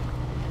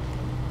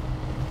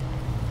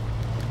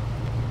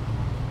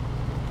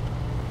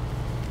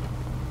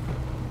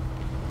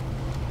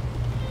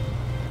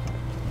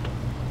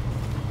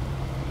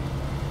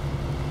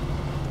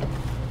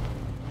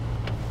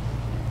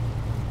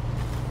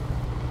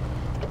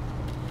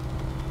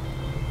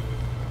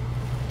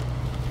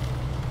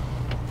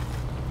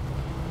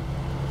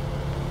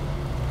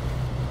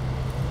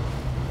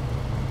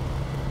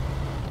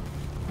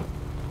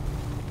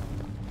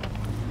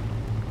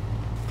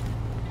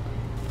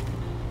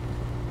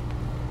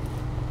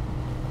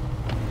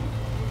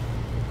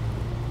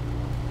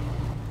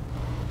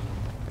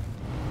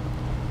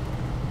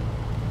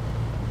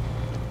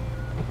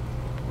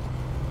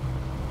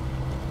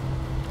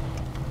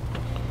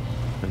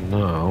 And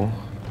now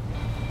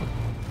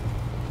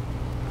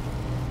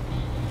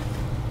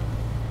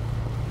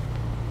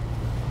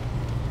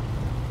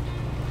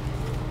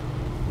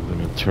I'm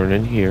gonna turn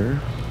in here.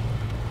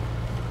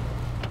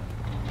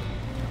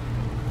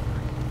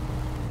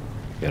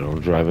 Yeah,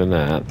 don't drive in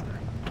that.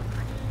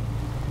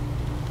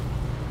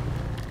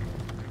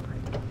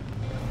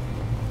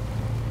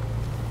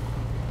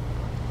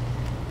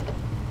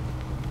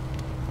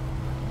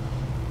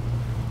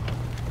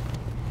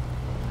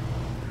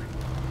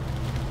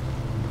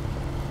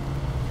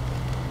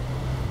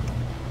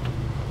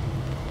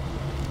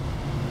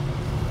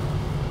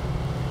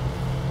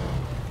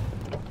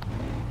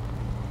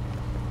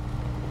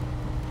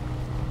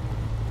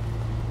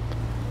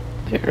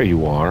 There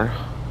you are.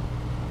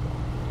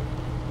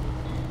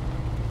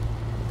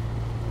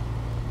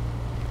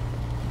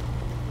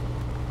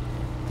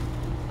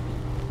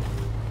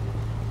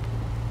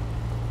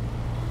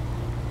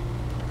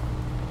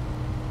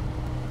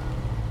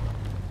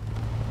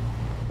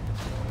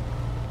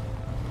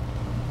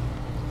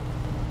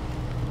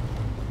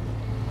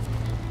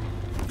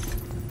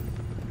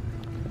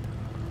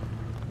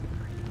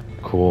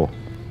 Cool.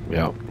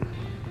 Yeah.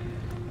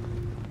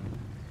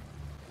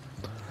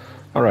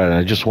 Alright,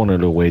 I just wanted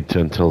to wait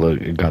until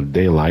it got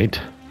daylight.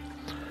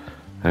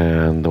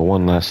 And the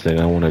one last thing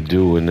I want to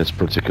do in this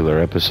particular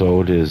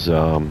episode is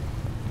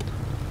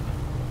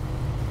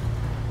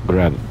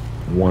grab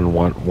one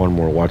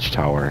more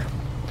watchtower.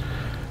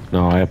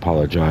 Now, I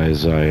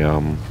apologize.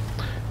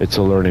 It's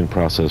a learning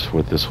process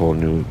with this whole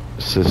new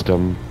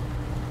system.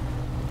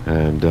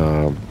 And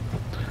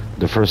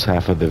the first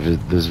half of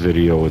this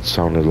video, it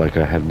sounded like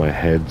I had my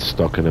head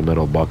stuck in a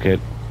metal bucket.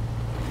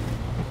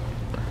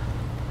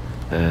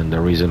 And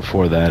the reason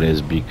for that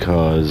is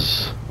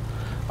because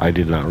I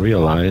did not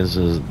realize,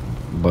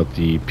 but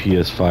the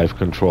PS5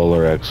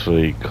 controller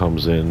actually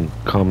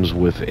comes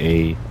with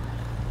a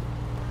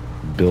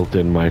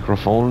built-in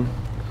microphone,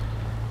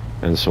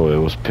 and so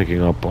it was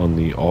picking up on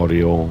the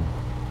audio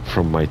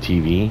from my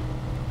TV,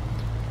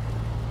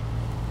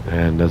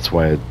 and that's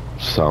why it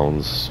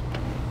sounds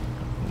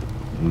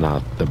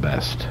not the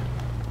best.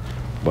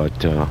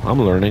 But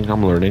I'm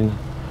learning.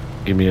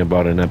 Give me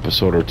about an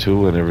episode or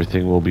two and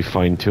everything will be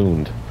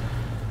fine-tuned.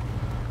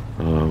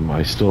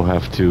 I still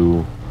have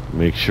to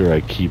make sure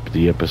I keep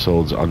the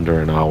episodes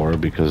under an hour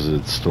because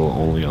it still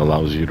only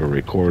allows you to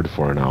record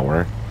for an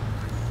hour.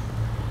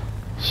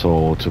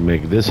 So to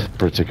make this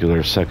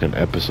particular second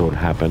episode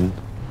happen,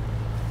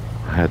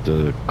 I had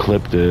to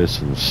clip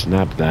this and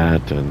snap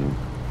that, and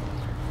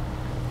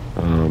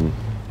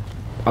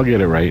I'll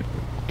get it right.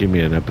 Give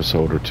me an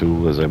episode or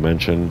two, as I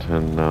mentioned,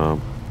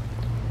 and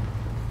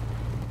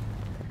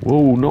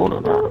whoa, no.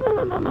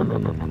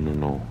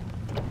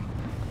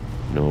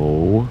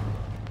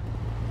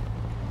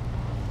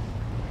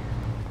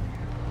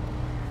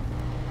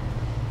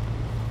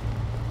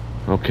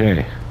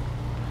 Okay.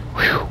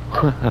 Whew.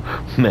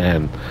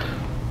 Man,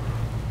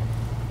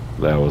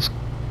 that was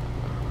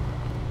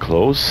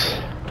close.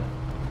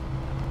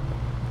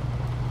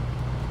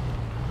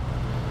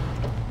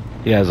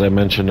 Yeah, as I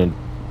mentioned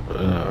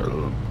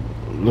a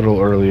little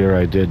earlier,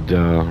 I did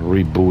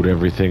reboot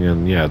everything,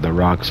 and yeah, the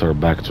rocks are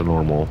back to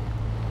normal.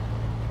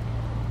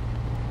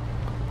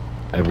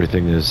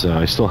 Everything is,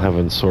 I still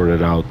haven't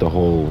sorted out the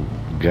whole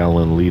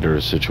gallon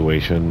liter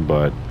situation,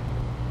 but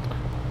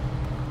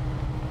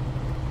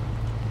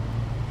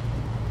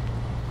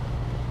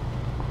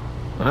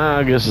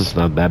I guess it's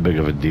not that big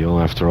of a deal.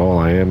 After all,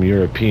 I am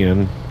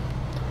European.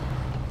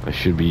 I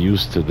should be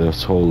used to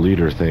this whole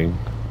liter thing.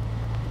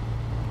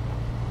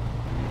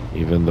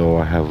 Even though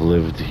I have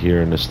lived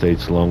here in the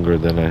States longer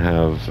than I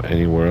have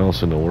anywhere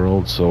else in the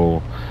world,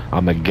 so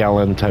I'm a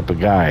gallon type of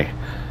guy.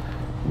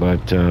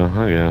 But,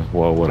 oh yeah,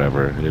 well,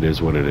 whatever. It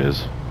is what it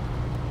is.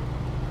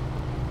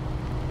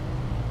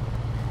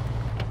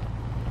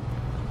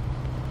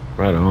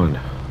 Right on.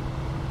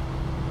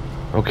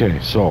 Okay,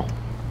 so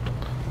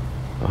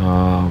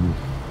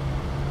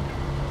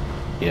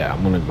yeah,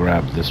 I'm gonna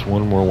grab this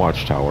one more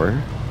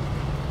watchtower.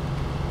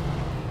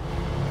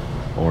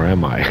 Or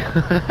am I?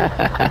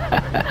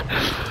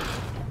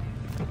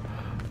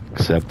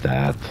 Except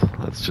that.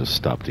 Let's just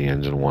stop the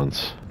engine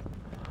once.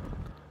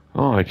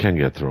 Oh, I can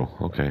get through.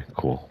 Okay,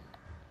 cool.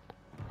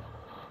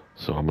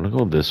 So I'm gonna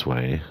go this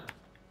way.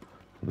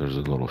 There's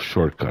a little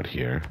shortcut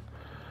here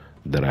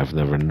that I've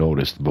never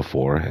noticed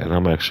before, and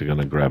I'm actually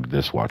gonna grab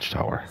this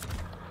watchtower.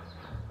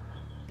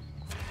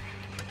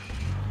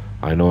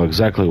 I know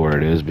exactly where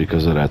it is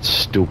because of that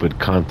stupid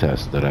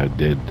contest that I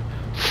did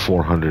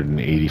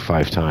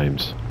 485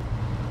 times.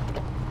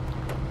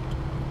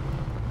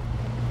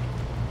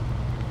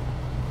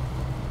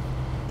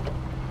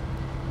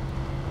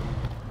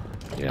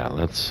 Yeah,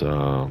 let's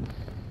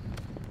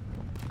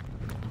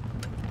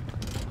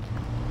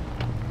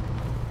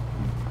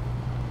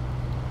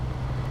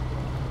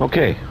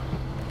okay.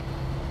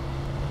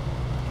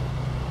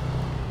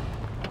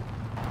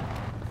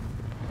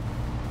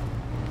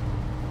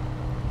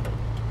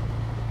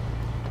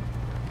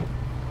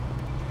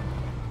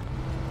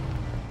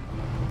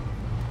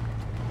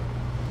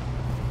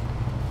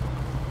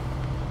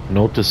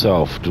 Note to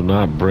self, do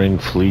not bring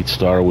Fleet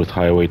Star with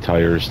highway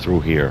tires through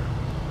here.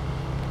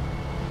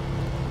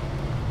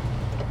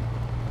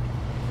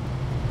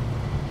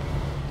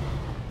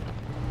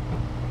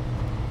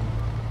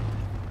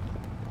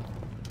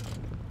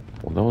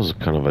 Well, that was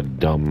kind of a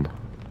dumb...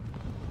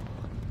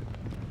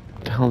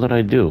 What the hell did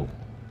I do?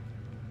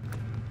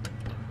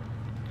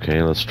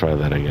 Okay, let's try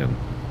that again.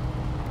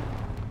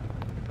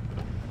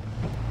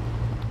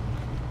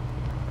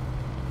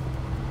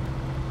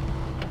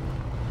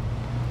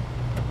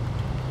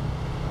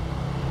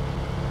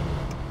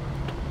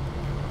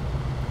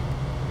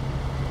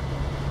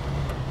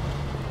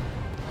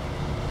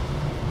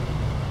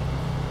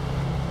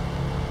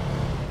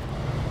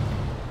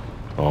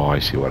 Oh, I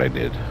see what I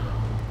did.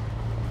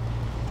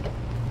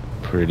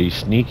 Pretty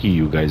sneaky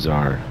you guys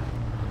are.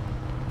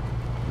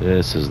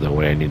 This is the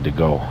way I need to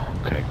go.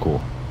 Okay,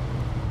 cool.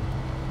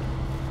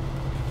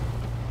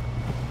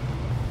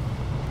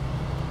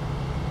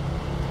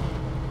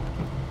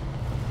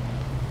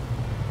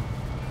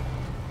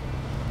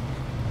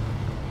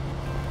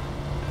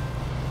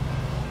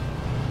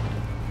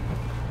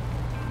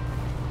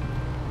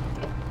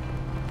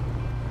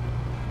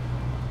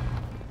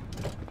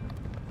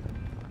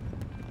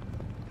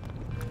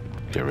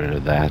 Get rid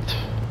of that.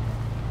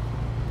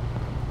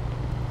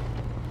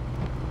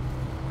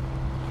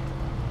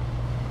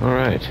 All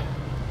right.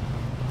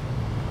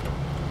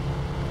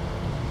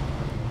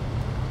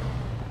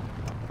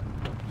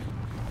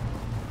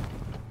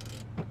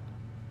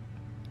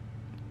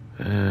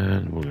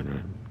 And we're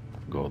gonna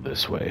go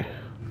this way.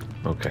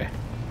 Okay.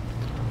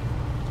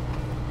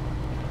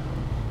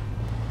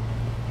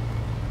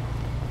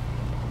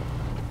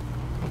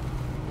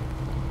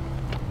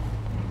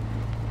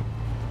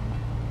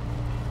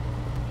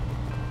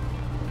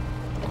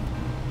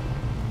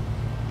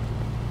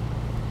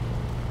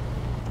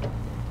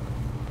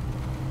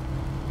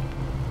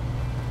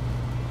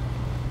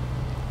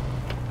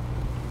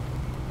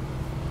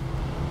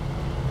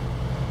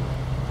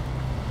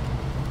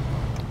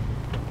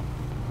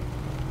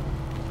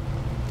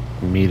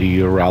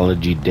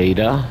 Meteorology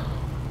data.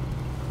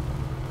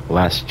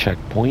 Last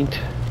checkpoint.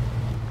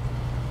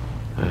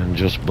 And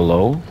just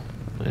below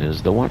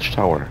is the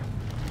watchtower.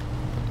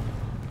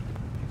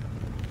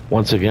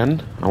 Once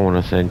again, I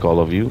want to thank all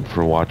of you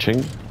for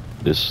watching.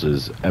 This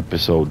is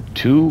episode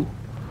 2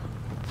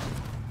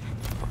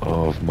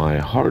 of my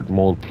hard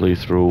mode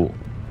playthrough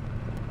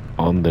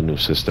on the new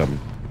system.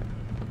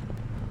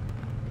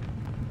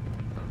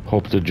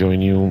 Hope to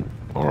join you,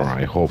 or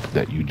I hope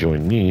that you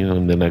join me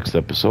on the next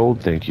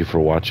episode. Thank you for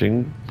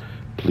watching.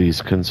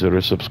 Please consider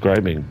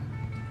subscribing.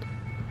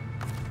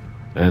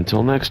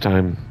 Until next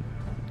time,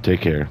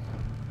 take care.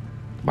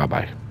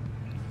 Bye-bye.